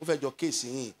 Over your case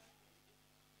in.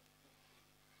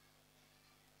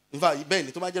 In fact,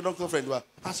 Ben, to my doctor friend,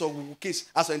 ask your case,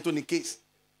 ask your Anthony case.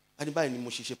 And buy any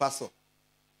mushy pastor.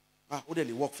 What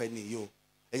did work for me? Yo,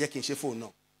 and you can share phone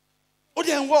now. What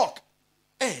didn't work?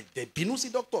 The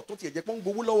binusi doctor tó ti ẹ jẹ́ pọ́n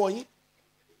gbowó lọ́wọ́ yín.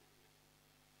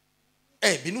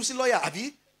 Binusi lawyer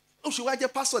àbí ó ṣe wá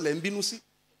jẹ́ pastor lẹ́ ń binusi.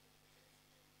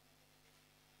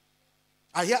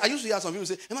 I used to hear some people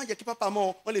say, ẹ má jẹ́ kí pápá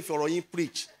mọ́ wọ́n lè fi ọ̀rọ̀ yín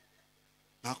preach.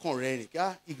 Màá kàn rẹ́rìn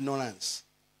kí ignorance.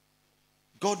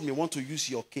 God may want to use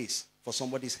your case for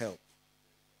somebody's help.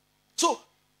 So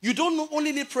you don't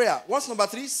only need prayer. What's number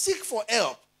 3? Seek for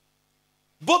help.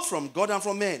 Both from God and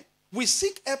from men. We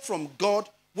seek help from God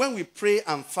when we pray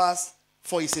and fast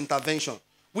for his intervention.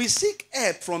 We seek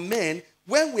help from men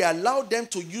when we allow them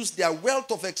to use their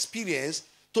wealth of experience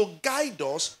to guide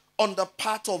us on the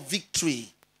path of victory.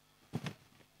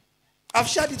 I've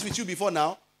shared it with you before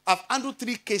now. I've handled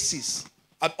 3 cases,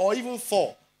 or even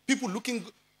 4. People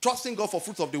trusting God for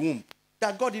fruits of the womb,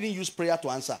 that God didn't use prayer to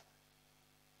answer.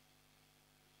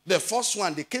 The first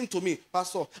one, they came to me,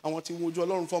 Pastor, I want to move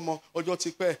Ọlọ́run fọ́mọ ọjọ́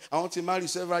ti pẹ́. I want to marry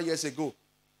several years ago.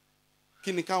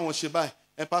 Kí ni káwọn ṣe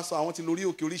báyìí? Pastor, I want to lórí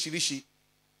òkè oríṣiríṣi.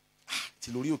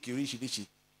 Ti lórí òkè oríṣiríṣi.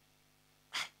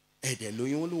 Ẹ̀dẹ̀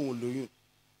lóyún lóhun lóyún.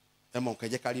 Ẹ mọ̀ nǹkan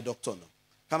jẹ́ ká rí doctor náà.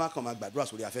 Ká má kàn máa gbàdúrà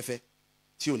sórí afẹ́fẹ́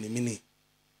tí ò ní mí nì.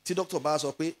 Tí doctor bá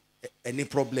sọ pé any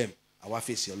problem, àwa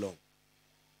fèsì Ọlọ́run.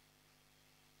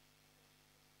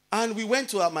 And we went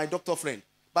to my doctor friend.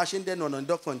 Bá ṣe ń dẹ́nu ọ̀nà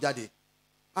doctor jáde.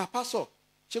 Pastor,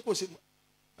 ṣé kò sí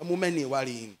mo mẹ́ni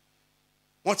ìwárí yìí?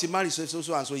 Wọ́n ti marry so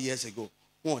and so years ago.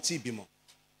 Wọ́n ti bímọ.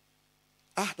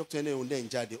 Doctor ene o den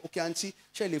jáde. Okay, auntie,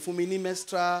 ṣé lè fún mi ní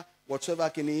menstrual whatever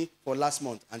kini for last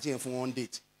month. Auntie fún one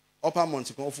date. Upper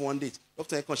month kan fún one date.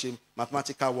 Doctor ẹ kàn ṣe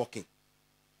mathematical working.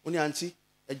 Ó ní auntie,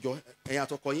 ẹ jọ̀ọ́ ẹ̀yin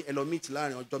àtọkọ yín ẹ lọ meet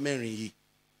láàrin ọjọ́ mẹ́rin yìí.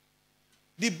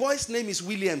 The boy's name is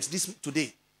Williams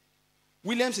today.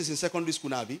 Williams is in secondary school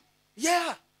now, Abi?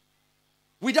 Yeah.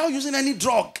 Without using any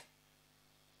drug.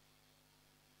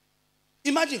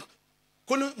 Imagine.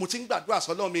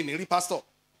 Pastor.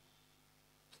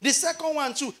 The second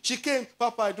one too, she came,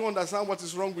 Papa, I don't understand what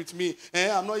is wrong with me.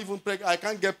 I'm not even pregnant. I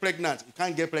can't get pregnant. You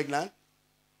can't get pregnant?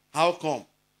 How come?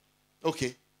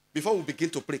 Okay. Before we begin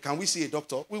to pray, can we see a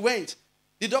doctor? We went.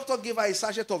 The doctor gave her a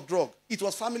sachet of drug. It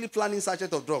was family planning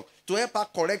sachet of drug to help her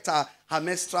correct her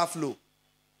menstrual flow.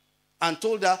 And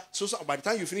told her, so by the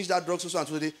time you finish that drug, and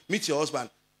today, meet your husband.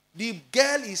 The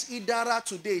girl is Idara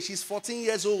today. She's 14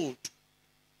 years old.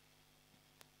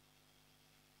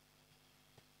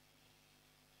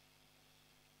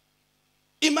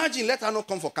 Imagine, let her not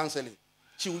come for counseling.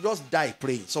 She will just die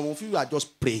praying. Some of you are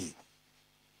just praying.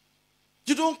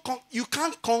 You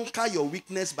can't conquer your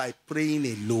weakness by praying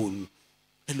alone.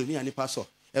 Hello, me and pastor.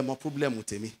 I have problem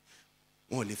with me.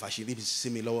 Only if I should see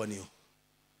me lower new.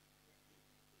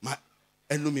 My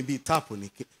hello me be tap on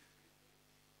it.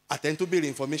 Attend to be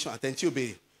information. Attend to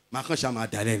be. My conscience ma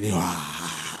dalene.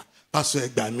 Pastor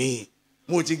Egbami.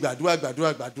 Moji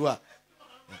gbadua.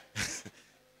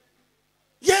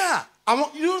 Yeah.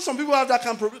 You know some people have that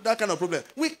kind of problem.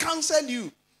 We counsel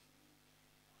you.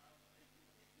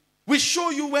 We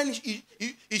show you when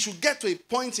it should get to a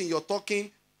point in your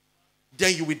talking,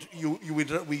 then you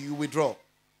withdraw.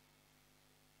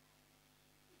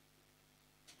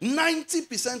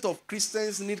 90% of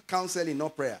Christians need counseling,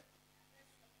 not prayer.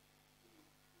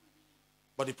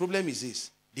 But the problem is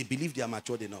this: they believe they are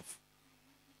matured enough.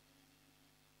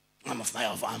 I'm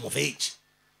of age.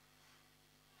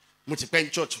 Multiple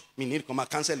church, me need come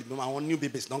cancel. I want new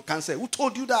babies, don't cancel. Who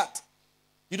told you that?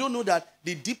 You don't know that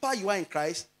the deeper you are in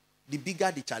Christ, the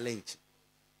bigger the challenge.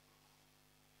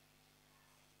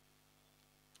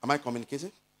 Am I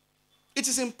communicating? It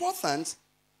is important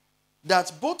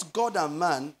that both God and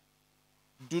man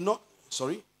do not...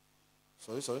 Sorry.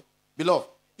 Beloved,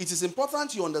 it is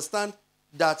important you understand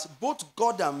that both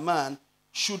God and man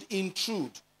should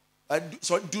intrude.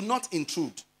 Do not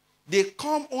intrude. They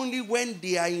come only when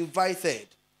they are invited.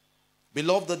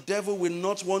 Beloved, the devil will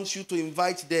not want you to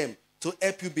invite them to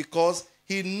help you because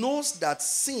he knows that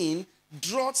sin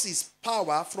draws his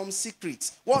power from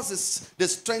secrets. What's the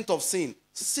strength of sin?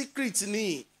 Secrets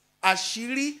ni.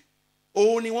 Àṣírí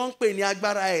òun ni wọ́n ń pè ní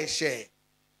agbára ẹ̀ṣẹ̀.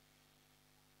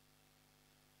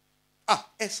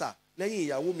 Esa, lẹ́yìn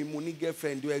ìyàwó mi mo ní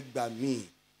girlfriend ẹ gbà mí.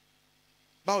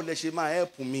 Báwo lẹ ṣe máa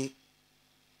help me?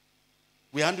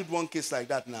 We handled one case like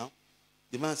that now.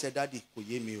 The man said, Daddy, kò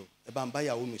yé mi o. Ẹ bá ń bá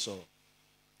ìyàwó mi sọ̀rọ̀.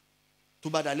 Tó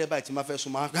bá dalẹ́ báyìí tí máa fẹ́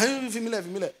sún máa fi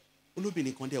mílẹ̀.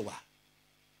 Olóbìnrin kan dẹ̀ wà.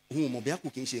 Òun ò mọ̀ bí a kò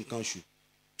kí ń ṣe nǹkan oṣù.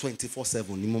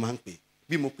 24/7 ni mo máa ń pè.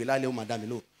 Bí mo pè lálẹ́ ó máa dá mi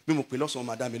lóhùn. Bí mo pè lọ́sàn-án ó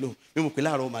máa dá mi lóhùn. Bí mo pè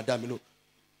láàárọ̀ ó máa dá mi lóhùn.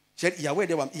 Ṣé ìyàwó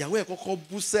ẹ̀ kọ́kọ́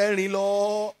bú sẹ́rìn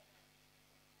lọ.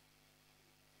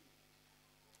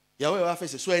 Ìyàwó ẹ̀ wá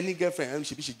fẹsẹ̀ sọ ẹ ní girlfriend ẹ̀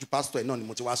ṣe bí ṣe ju pastor ẹ̀ náà ni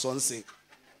mo ti wá sọ ń sìn.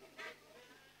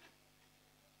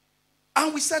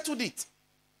 And we settled it.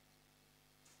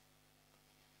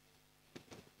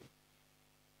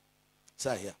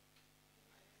 Sir, here.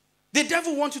 The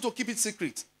devil wants you to keep it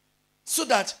secret so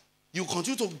that you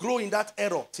continue to grow in that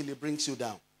error till it brings you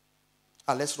down.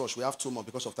 Let's rush. We have 2 more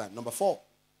because of time. Number 4.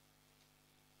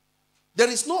 There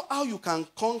is no how you can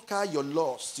conquer your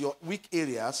loss, your weak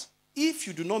areas, if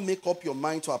you do not make up your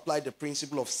mind to apply the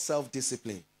principle of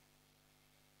self-discipline.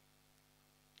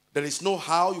 There is no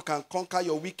how you can conquer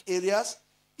your weak areas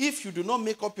if you do not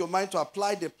make up your mind to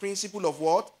apply the principle of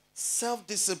what?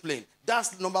 Self-discipline.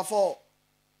 That's number 4.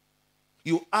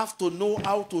 You have to know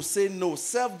how to say no.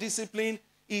 Self-discipline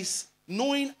is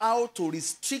knowing how to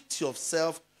restrict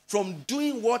yourself from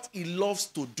doing what he loves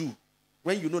to do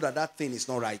when you know that that thing is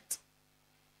not right.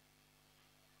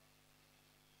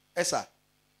 Esa,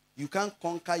 you can't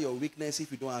conquer your weakness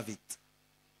if you don't have it.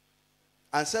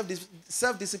 And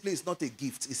self-discipline is not a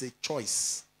gift, it's a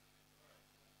choice.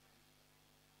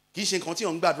 No, it's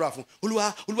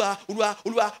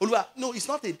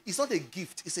not a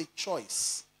gift, it's a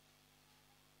choice.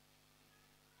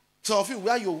 So of you,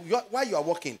 while you are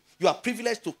working, you are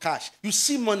privileged to cash. You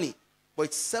see money, but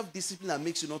it's self-discipline that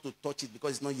makes you not to touch it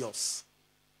because it's not yours.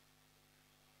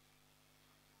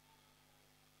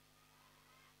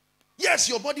 Yes,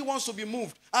 your body wants to be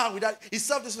moved. With that, it's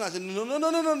self-discipline. I say,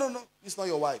 no. It's not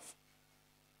your wife.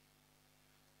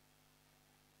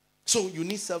 So you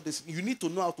need self-discipline. You need to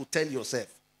know how to tell yourself.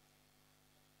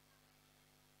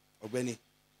 Ogbeni,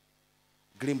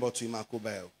 green bottle in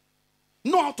Makobayo.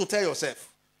 Know how to tell yourself.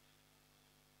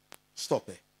 Stop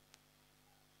it.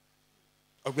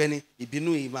 Ogbeni,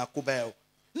 ibinu in Makobayo.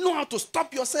 Know how to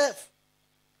stop yourself.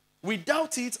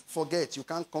 Without it, forget. You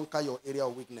can't conquer your area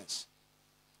of weakness.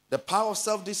 The power of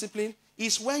self-discipline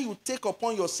is when you take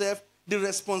upon yourself the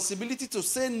responsibility to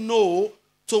say no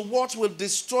to what will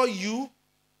destroy you,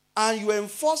 and you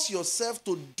enforce yourself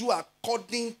to do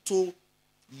according to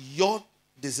your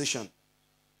decision.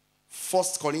 1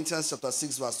 Corinthians chapter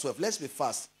 6 verse 12. Let's be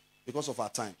fast because of our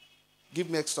time. Give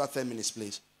me extra 10 minutes,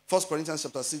 please. 1 Corinthians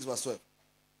chapter 6 verse 12.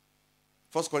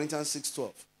 1 Corinthians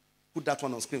 6:12. Put that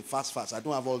one on screen. Fast. I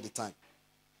don't have all the time.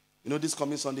 You know, this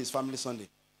coming Sunday is Family Sunday.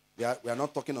 We are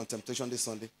not talking on temptation this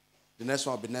Sunday. The next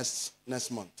one will be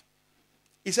next month.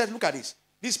 He said, look at this.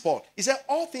 This Paul. He said,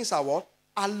 all things are what?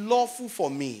 Are lawful for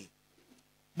me.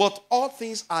 But all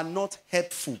things are not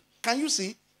helpful. Can you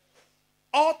see?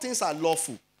 All things are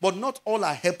lawful, but not all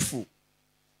are helpful.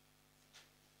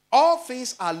 All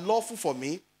things are lawful for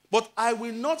me, but I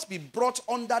will not be brought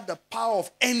under the power of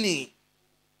any.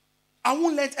 I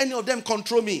won't let any of them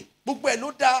control me. But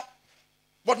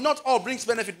not all brings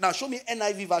benefit. Now, show me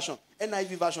NIV version.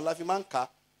 NIV version.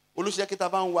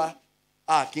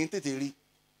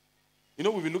 You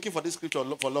know, we've been looking for this scripture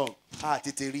for long.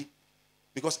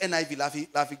 Because NIV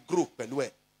lafi group.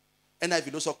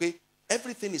 NIV knows, okay,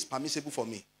 everything is permissible for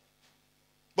me.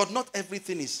 But not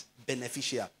everything is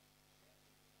beneficial.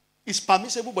 It's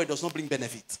permissible, but it does not bring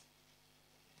benefit.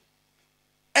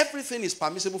 Everything is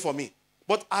permissible for me,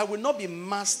 but I will not be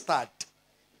mastered.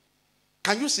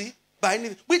 Can you see? By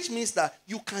anything, which means that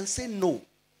you can say no.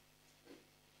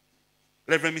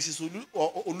 Reverend Mrs.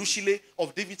 Olushile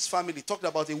of David's family talked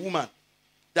about a woman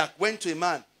that went to a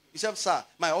man. He said, sir,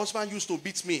 my husband used to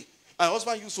beat me. My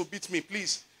husband used to beat me.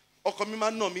 Please.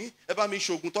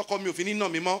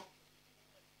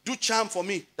 Do charm for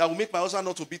me that will make my husband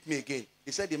not to beat me again.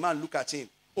 He said the man looked at him,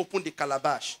 opened the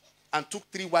calabash, and took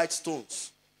 3 white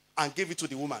stones and gave it to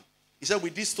the woman. He said,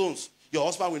 with these stones, your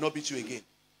husband will not beat you again.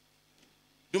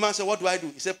 The man said, what do I do?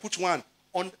 He said, put one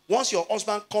on. Once your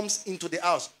husband comes into the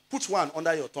house, put one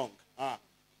under your tongue.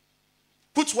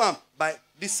 Put one by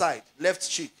this side, left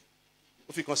cheek.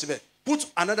 If you consider, put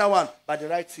another one by the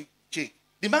right cheek.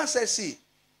 The man said, see,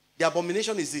 the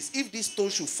abomination is this. If this stone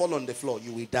should fall on the floor,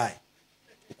 you will die.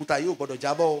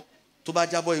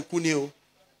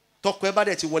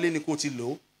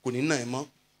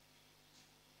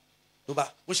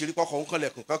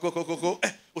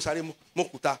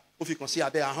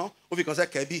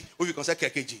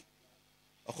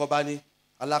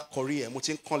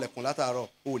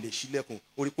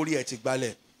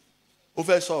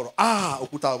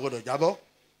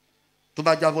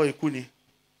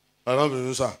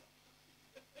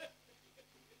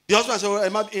 The husband said,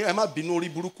 Emma binori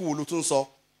buruku olutunso.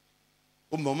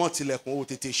 You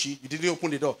didn't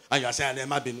open the door and you are saying,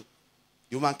 Emma binu.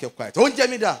 The woman kept quiet. Don't get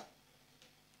me that.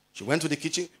 She went to the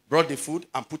kitchen, brought the food,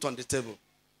 and put on the table.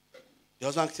 The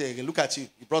husband said again, look at you.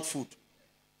 You brought food.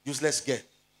 Useless girl.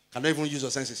 Cannot even use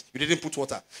your senses. You didn't put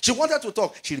water. She wanted to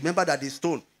talk. She remembered that the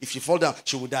stone, if she fall down,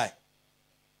 she would die.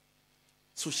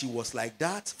 So she was like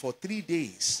that for 3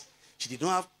 days. She did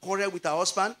not have quarrel with her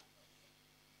husband.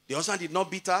 The husband did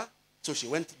not beat her. So she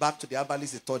went back to the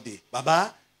herbalist the 3rd day.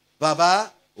 Baba,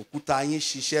 okuta yin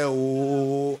sise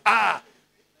o.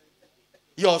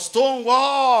 Your stone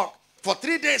work. For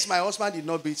 3 days, my husband did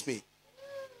not beat me.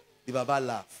 The Baba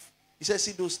laughed. He said,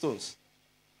 see those stones?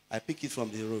 I picked it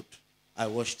from the road. I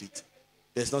washed it.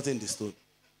 There's nothing in the stone.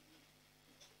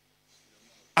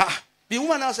 The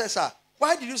woman now says, sir,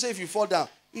 why did you say if you fall down?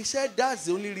 He said, that's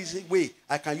the only way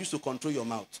I can use to control your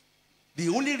mouth. The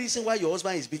only reason why your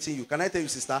husband is beating you, can I tell you,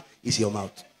 sister, is your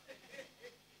mouth.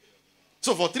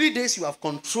 So for 3 days, you have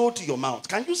controlled your mouth.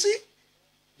 Can you see?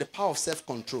 The power of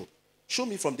self-control. Show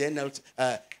me from the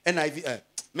NIV,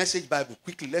 Message Bible.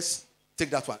 Quickly, let's take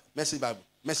that one. Message Bible.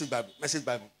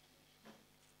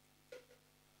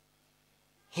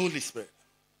 Holy Spirit.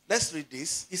 Let's read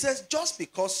this. It says, just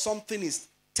because something is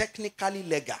technically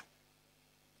legal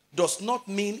does not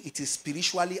mean it is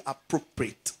spiritually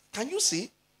appropriate. Can you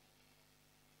see?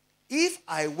 If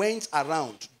I went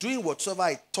around doing whatsoever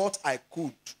I thought I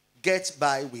could get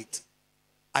by with,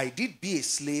 I did be a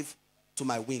slave to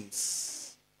my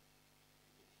whims.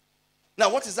 Now,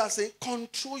 what is that saying?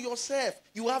 Control yourself.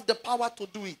 You have the power to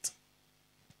do it.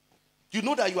 You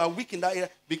know that you are weak in that area.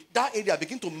 That area,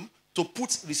 begin to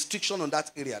put restriction on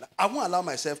that area. I won't allow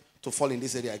myself to fall in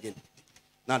this area again.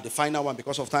 Now, the final one,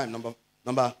 because of time,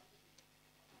 number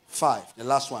 5, the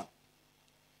last one.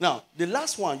 Now, the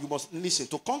last one you must listen.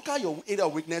 To conquer your area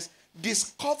of weakness,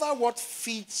 discover what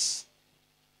fits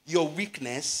your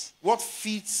weakness. What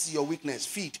fits your weakness?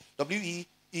 Feed.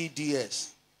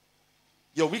 W-E-E-D-S.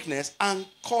 Your weakness, and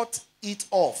cut it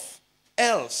off.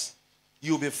 Else,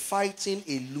 you'll be fighting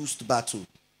a lost battle.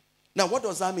 Now, what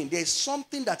does that mean? There is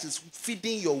something that is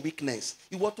feeding your weakness.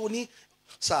 Ìwọ tó ní,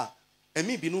 sir,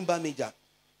 ẹ̀mí ìbínú ń bá mi jà.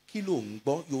 Kí ló ń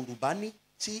gbọ́? Yorùbá ní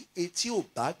tí etí ò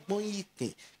bá gbọ́n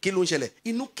yìí kí ló ń ṣẹlẹ̀?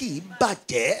 Inú kì í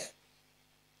bàjẹ́.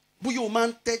 Bóyá o máa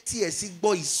ń tẹ́tí ẹ̀ sí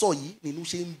gbọ́ ìsọ yìí nínú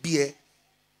ṣe ń bí ẹ.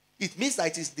 It means that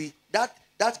it is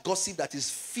that gossip that is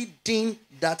feeding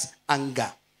that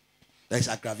anger that is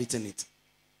aggravating it.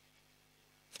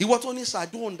 Ìwọ tó ní, sir, I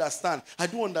don't understand.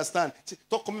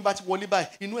 Tọ́kọ mi bá ti wọlé báyìí,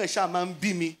 inú ẹ̀ ṣáà máa ń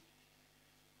bí mi.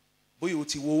 Bóyá o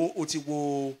ti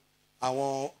wo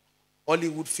àwọn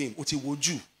Hollywood film, o ti wo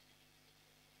jù.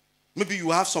 Maybe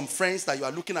you have some friends that you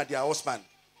are looking at their husband.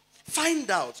 Find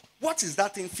out, what is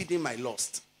that thing feeding my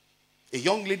lust? A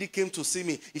young lady came to see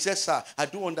me. He said, sir, I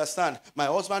do understand. My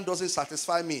husband doesn't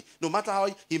satisfy me. No matter how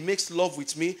he makes love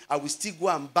with me, I will still go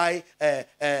and buy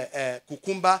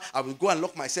cucumber. I will go and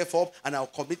lock myself up and I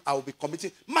will be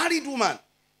committing. Married woman.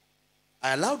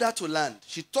 I allowed her to land.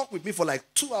 She talked with me for like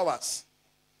 2 hours.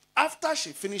 After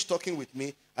she finished talking with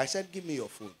me, I said, give me your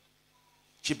phone.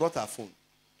 She brought her phone.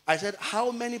 I said,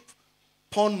 how many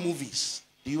porn movies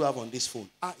do you have on this phone?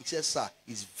 He said, sir,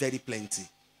 it's very plenty.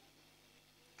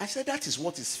 I said, that is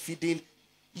what is feeding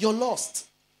your lust.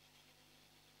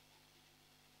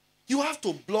 You have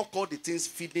to block all the things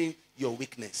feeding your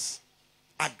weakness,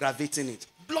 aggravating it.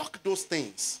 Block those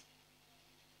things.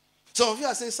 Some of you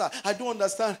are saying, sir, I don't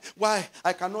understand why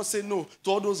I cannot say no to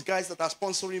all those guys that are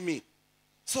sponsoring me.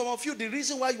 Some of you, the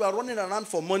reason why you are running around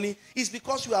for money is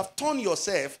because you have turned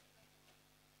yourself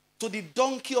to the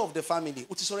donkey of the family.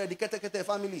 Which is already the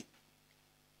family.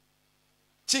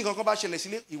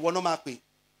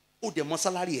 Oh, the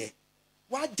salary.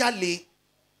 What jale?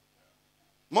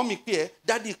 Mommy pay,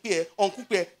 daddy pay, uncle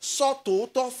pay, so to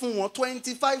fun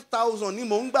 25,000 ni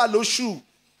mo ngba lóṣù.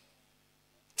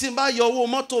 Timba yo wo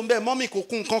mọ́tò nbe, mommy kò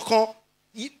kun kankan.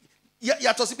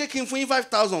 Yàtọ̀ sí pé kí n fún yín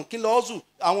 5,000, kí n lọ hustle,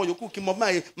 àwọn yòókù kí mo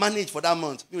manage for that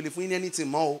month. Mi ò lè fún yín anything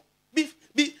more.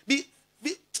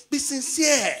 Be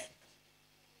sincere.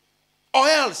 Or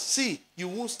else, see, you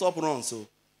won't stop run so.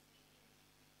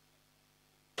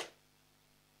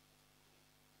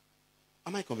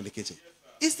 Am I communicating?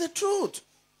 Yes, it's the truth.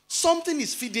 Something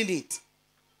is feeding it.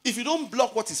 If you don't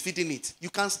block what is feeding it, you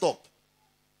can't stop.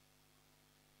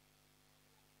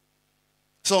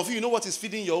 Some of you know what is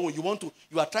feeding your own.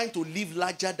 You are trying to live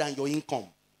larger than your income.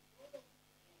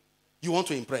 You want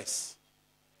to impress.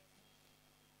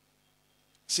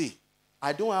 See,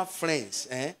 I don't have friends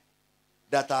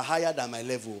that are higher than my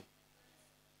level.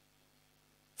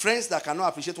 Friends that cannot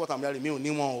appreciate what I'm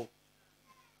wearing.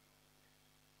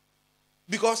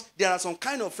 Because there are some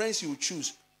kind of friends you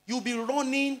choose. You'll be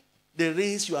running the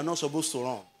race you are not supposed to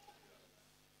run.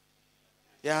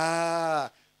 Yeah,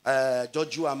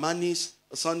 Giorgio Armani's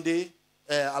Sunday,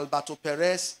 Alberto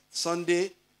Perez Sunday,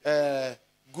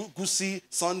 Gucci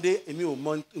Sunday.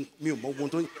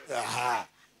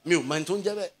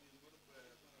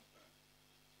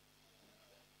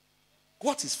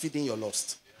 What is feeding your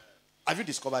lust? Have you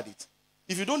discovered it?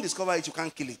 If you don't discover it, you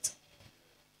can't kill it.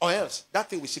 Or else, that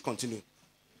thing will still continue.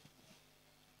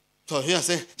 So here I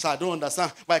say, sir, I don't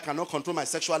understand why I cannot control my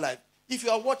sexual life. If you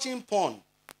are watching porn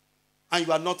and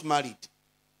you are not married,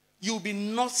 you'll be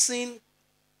nursing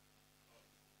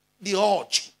the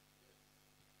urge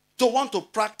to want to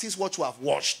practice what you have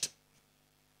watched.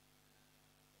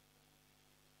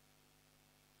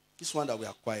 This one that we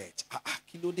are quiet.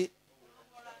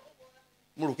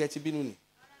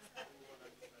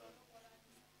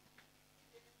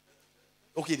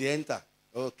 Okay, they enter.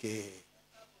 Okay.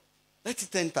 Let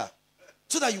it enter.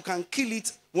 So that you can kill it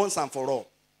once and for all.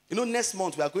 You know, next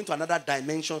month we are going to another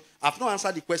dimension. I've not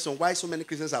answered the question why so many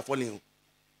Christians are falling.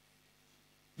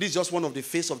 This is just one of the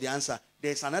face of the answer.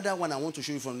 There's another one I want to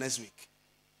show you from next week.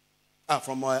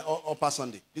 From Upper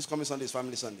Sunday. This coming Sunday is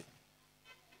Family Sunday.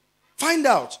 Find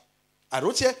out. I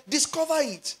wrote here, discover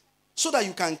it so that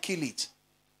you can kill it.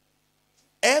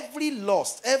 Every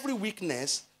lust, every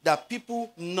weakness that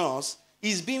people nurse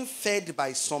is being fed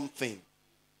by something.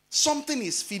 Something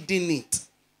is feeding it.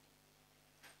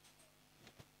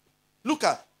 Look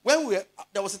at,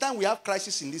 there was a time we have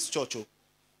crisis in this church.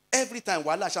 Every time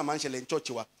wàhálà ṣá máa ń ṣẹlẹ̀ in church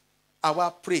wa, àwa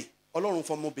pray, Ọlọ́run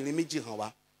fọmọ obìnrin méjì hàn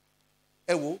wá.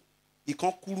 Ẹ wo,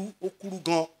 ìkan kúrú, ó kúrú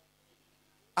gan.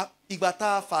 Ìgbà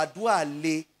tá a fàdúà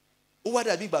lé, ó wá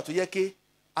dàbí ìgbà tó yẹ ké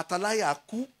àtàláyà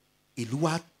kú, ìlú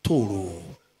wa tòrò.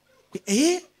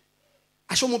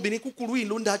 Aṣọ́mọbìnrin kúkúrú yìí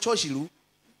ló ń da church rú.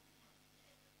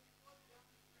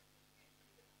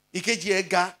 Ìkejì ẹ̀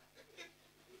ga.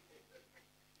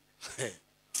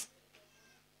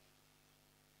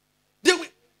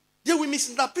 They will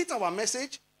misinterpret our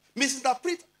message.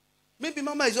 Misinterpret. Maybe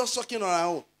Mama is just sucking on her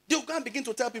own. They will go and begin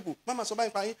to tell people, Mama, so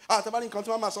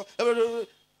Mama, so.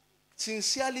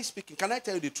 Sincerely speaking, can I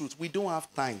tell you the truth? We don't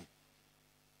have time.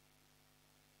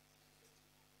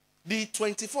 The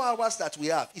 24 hours that we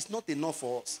have is not enough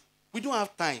for us. We don't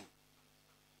have time.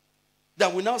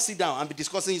 That we now sit down and be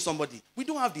discussing with somebody. We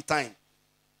don't have the time.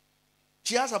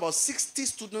 She has about 60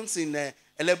 students in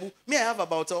Elebu. Me, I have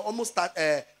about almost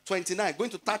 29, going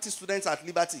to 30 students at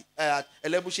Liberty. At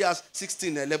Elebu, she has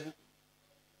 16 in Elebu.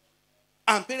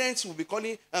 And parents will be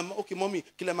calling, okay, mommy,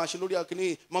 kilema shiloria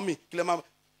kini, mommy, kilema.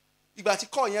 Ìgbà tí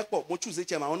call yẹn pọ̀, mo choose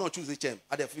HM, I not choose HM.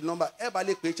 At the field number,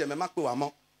 everybody pay HM, má pè wá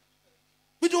mọ́.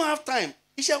 We don't have time.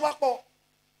 Iṣẹ́ wa pọ̀.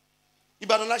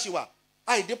 Ìbàdàn la ṣì wà.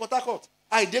 Àìdé Port Harcourt,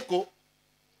 àìdé Èkó.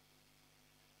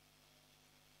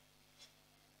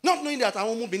 Not knowing that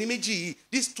àwọn ọmọbìnrin méjì yìí,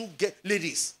 these two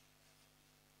ladies,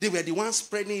 they were the ones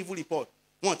spreading evil report.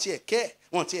 Wọ́n tiẹ̀ care,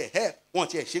 wọ́n tiẹ̀ help, wọ́n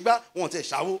tiẹ̀ ṣègbà, wọ́n tiẹ̀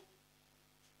ṣàwó.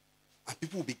 And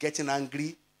people will be getting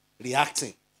angry,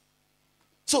 reacting.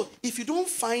 So if you don't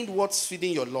find what's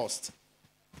feeding your lust,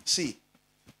 see,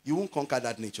 you won't conquer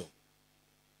that nature.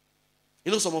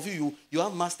 You know, some of you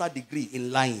have master degree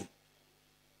in lying.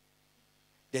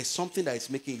 There's something that is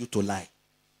making you to lie.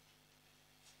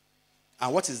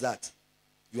 And what is that?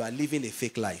 You are living a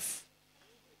fake life.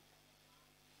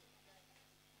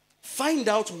 Find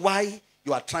out why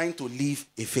you are trying to live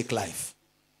a fake life.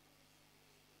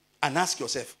 And ask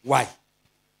yourself, why?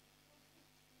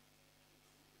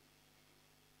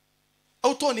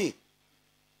 Oh, Tony,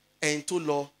 and to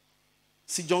law,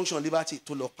 see Junction Liberty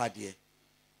to law padie.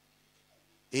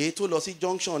 E to law see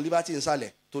Junction Liberty in Sale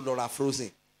to law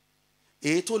frozen.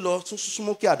 E to law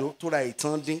smoky ado to la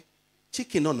etending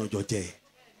chicken on your day.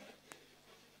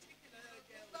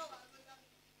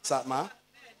 Satma?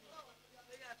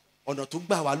 Ọ̀nà tó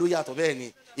gbà wá ló yàtọ̀ bẹ́ẹ̀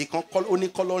ni ìkan ó ní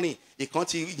kọ́lọ́rìn ìkan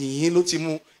ti yìnyín ló ti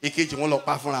mú ìkejì wọn lọ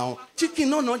pa fúnra wọn chicken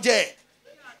náà jẹ́.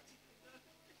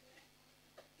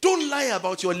 Don't lie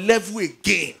about your level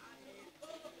again.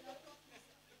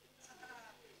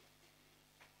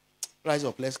 Rise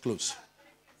up, let's close.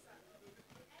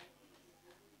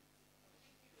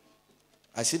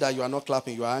 I see that you are not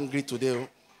clapping, you are angry today.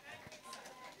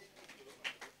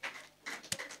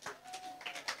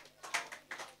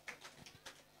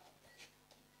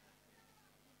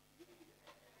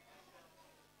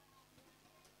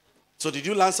 So did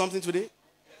you learn something today?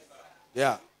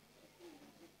 Yeah.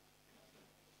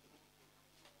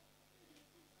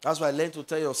 That's why I learned to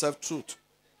tell yourself truth.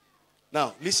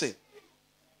 Now, listen.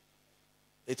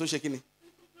 Ètò ṣe kíni?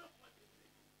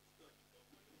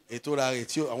 Ètò ra rẹ̀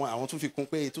tí àwọn tún fi kún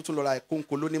pé ètò tún lọ ra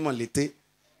kóńkó lónímọ̀ létè.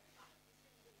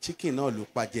 Chicken náà ló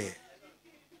pàjẹ́.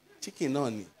 Chicken náà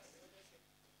ni.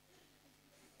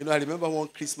 You know, I remember one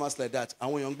Christmas like that.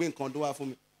 Àwọn èèyàn gbé nǹkan dún wá fún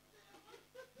mi.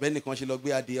 Bẹ́ẹ̀ nìkan ṣe lọ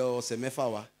gbé adìẹ ọ̀sẹ̀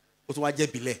mẹ́fà wá. Ó tún wá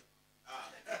jẹ́ bílẹ̀.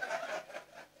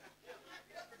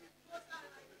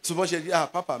 So much,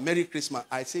 Papa, Merry Christmas.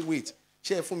 I say, wait,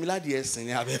 share for me adìẹ sìn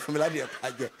ni àbẹ fún mi adìẹ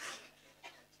pàjẹ́.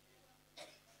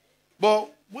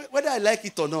 But whether I like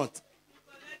it or not,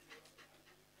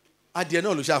 adìẹ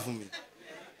náà ló ṣá fún mi.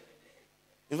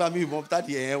 In fact, mi mọ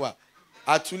tádìẹ yẹn wà.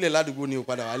 Àtúlẹ̀ ládùúgbò ni ó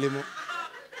padà wálé mọ́.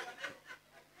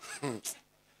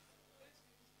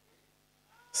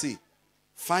 See,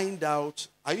 find out.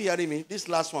 Are you hearing me? This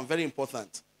last one, very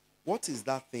important. What is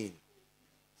that thing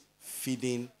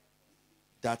feeding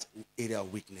that area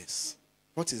of weakness?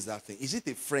 What is that thing? Is it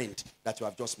a friend that you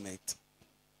have just met?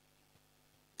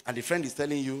 And the friend is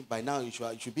telling you, by now you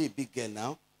should be a big girl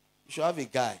now. You should have a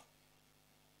guy.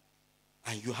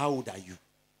 And how old are you?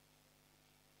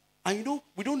 And you know,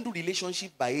 we don't do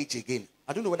relationship by age again.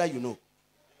 I don't know whether you know.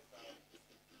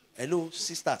 Hello,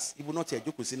 sisters. You will not hear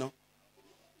you now.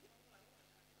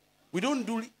 We don't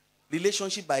do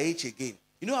relationship by age again.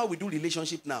 You know how we do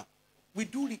relationship now? We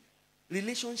do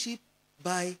relationship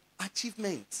by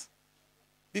achievement.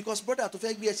 Because brother, to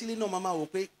fẹ́ gbé ẹ sílé náà mama wò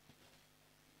pé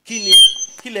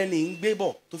kí lẹ́ni ń gbé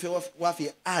bọ̀ tó fẹ́ wá fi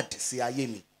add sí ayé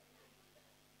mi.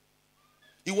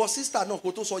 Ìwọ sister náà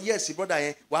kó tó sọ yes brother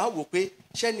yẹn wàá wò pé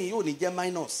ṣẹ́ni yóò ní jẹ́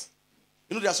minus.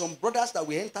 You know, there are some brothers that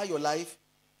will enter your life.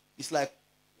 It's like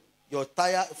your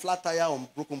flat tire on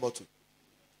broken bottle.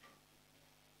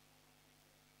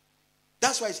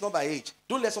 That's why it's not by age.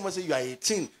 Don't let someone say you are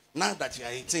 18. Now that you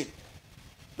are 18.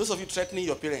 Those of you threatening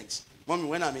your parents. Mommy,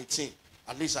 when I'm 18,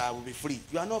 at least I will be free.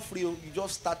 You are not free. You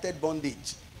just started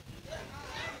bondage.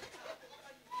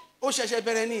 Oh, Sheshe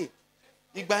Bereni.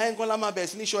 Ìgbà yẹn gan la máa bẹ̀rẹ̀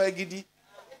sí ní ṣọ́ ẹ gidi.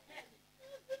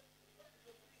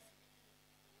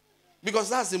 Because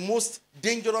that's the most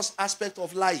dangerous aspect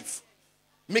of life.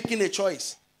 Making a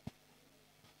choice.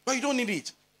 But you don't need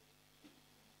it.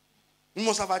 You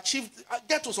must have achieved,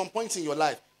 get to some point in your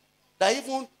life that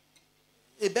even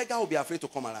a beggar will be afraid to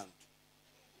come around.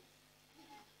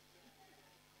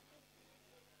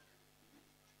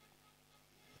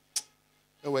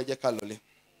 I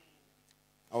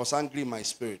was angry in my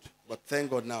spirit, but thank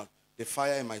God now, the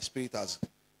fire in my spirit has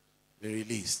been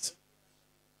released.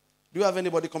 Do you have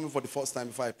anybody coming for the first time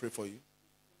before I pray for you?